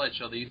NBA highlight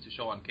show they used to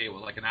show on cable. It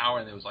was like an hour,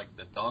 and there was like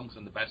the dunks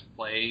and the best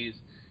plays.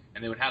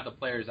 And they would have the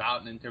players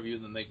out and interview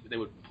them. They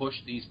would push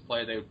these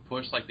players. They would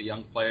push like the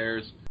young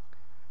players.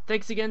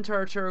 Thanks again to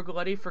Arturo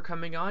Galletti for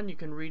coming on. You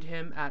can read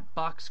him at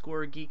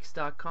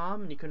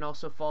boxscoregeeks.com, and you can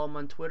also follow him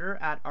on Twitter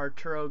at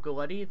Arturo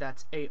Galletti.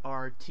 That's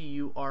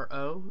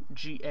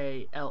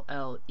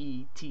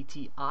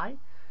ARTUROGALLETTI.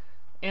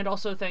 And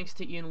also thanks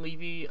to Ian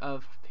Levy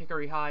of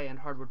Hickory High and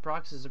Hardwood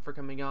Paroxysm for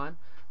coming on.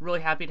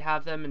 Really happy to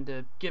have them and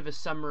to give a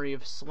summary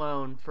of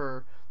Sloan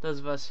for those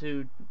of us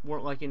who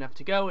weren't lucky enough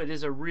to go. It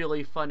is a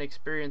really fun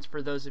experience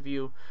for those of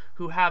you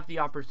who have the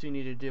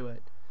opportunity to do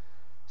it.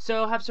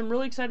 So I'm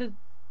really excited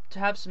to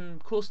have some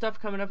cool stuff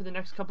coming up in the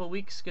next couple of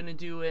weeks. Going to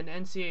do an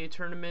NCAA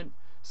tournament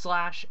 /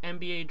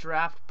 NBA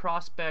draft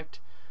prospect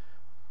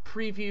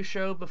preview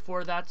show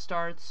before that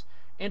starts.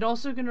 And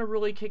also going to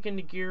really kick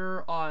into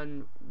gear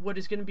on what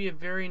is going to be a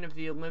variant of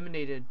the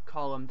eliminated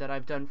column that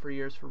I've done for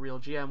years for Real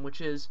GM,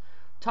 which is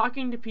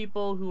talking to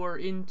people who are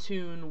in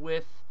tune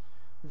with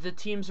the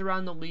teams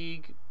around the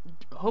league,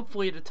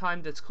 hopefully at a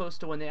time that's close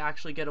to when they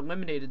actually get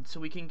eliminated, so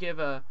we can give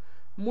a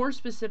more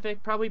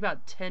specific, probably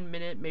about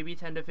 10-minute, maybe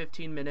 10 to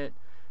 15-minute,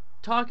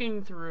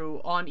 talking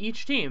through on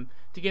each team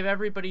to give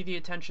everybody the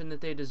attention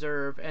that they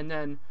deserve, and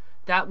then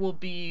that will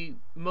be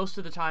most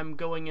of the time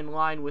going in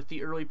line with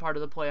the early part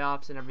of the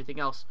playoffs and everything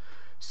else.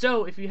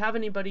 So if you have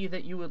anybody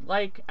that you would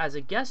like as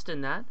a guest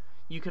in that,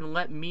 you can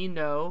let me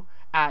know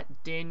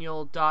at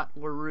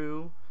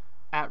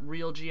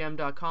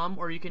daniel.leroux@realgm.com,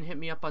 or you can hit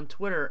me up on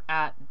Twitter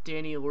at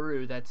Danny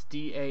Leroux. That's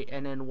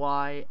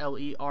DANNYLEROUX.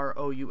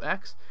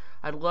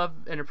 I'd love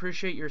and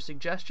appreciate your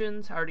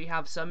suggestions. I already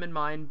have some in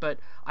mind, but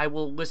I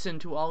will listen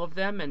to all of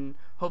them, and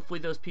hopefully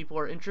those people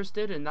are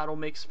interested, and that'll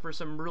make for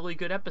some really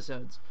good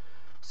episodes.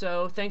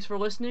 So thanks for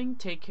listening,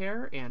 take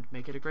care, and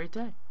make it a great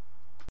day.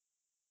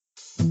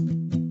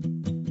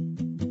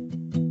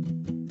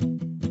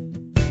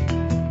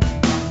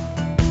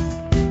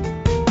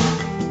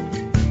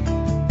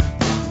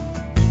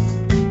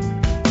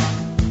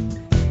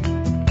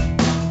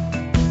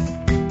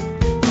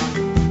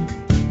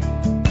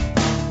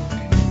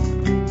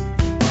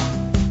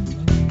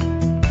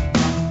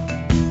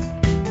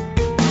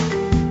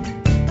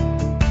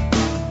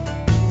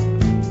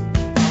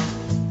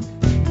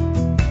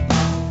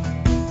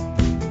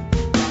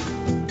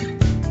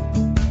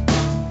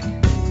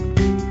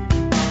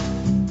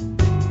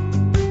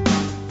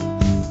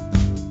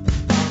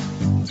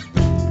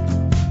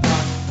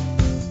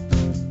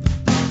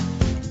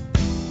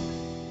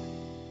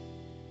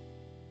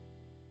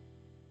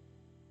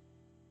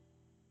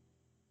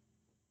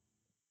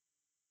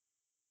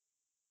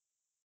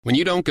 When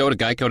you don't go to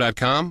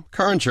Geico.com,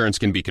 car insurance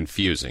can be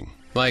confusing.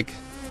 Like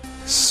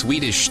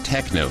Swedish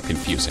techno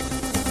confusing.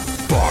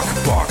 Bark,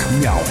 bark,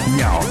 meow,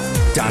 meow.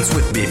 Dance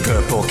with me,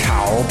 purple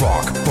cow.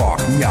 Bark, bark,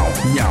 meow,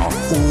 meow.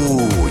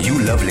 Ooh,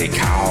 you lovely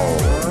cow.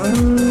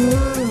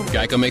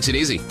 Geico makes it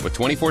easy. With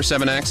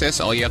 24/7 access,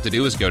 all you have to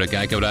do is go to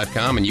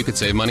Geico.com and you could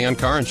save money on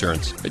car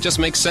insurance. It just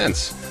makes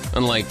sense.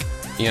 Unlike,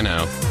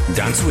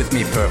 Dance with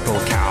me, purple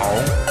cow.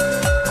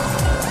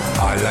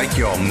 I like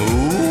your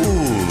move.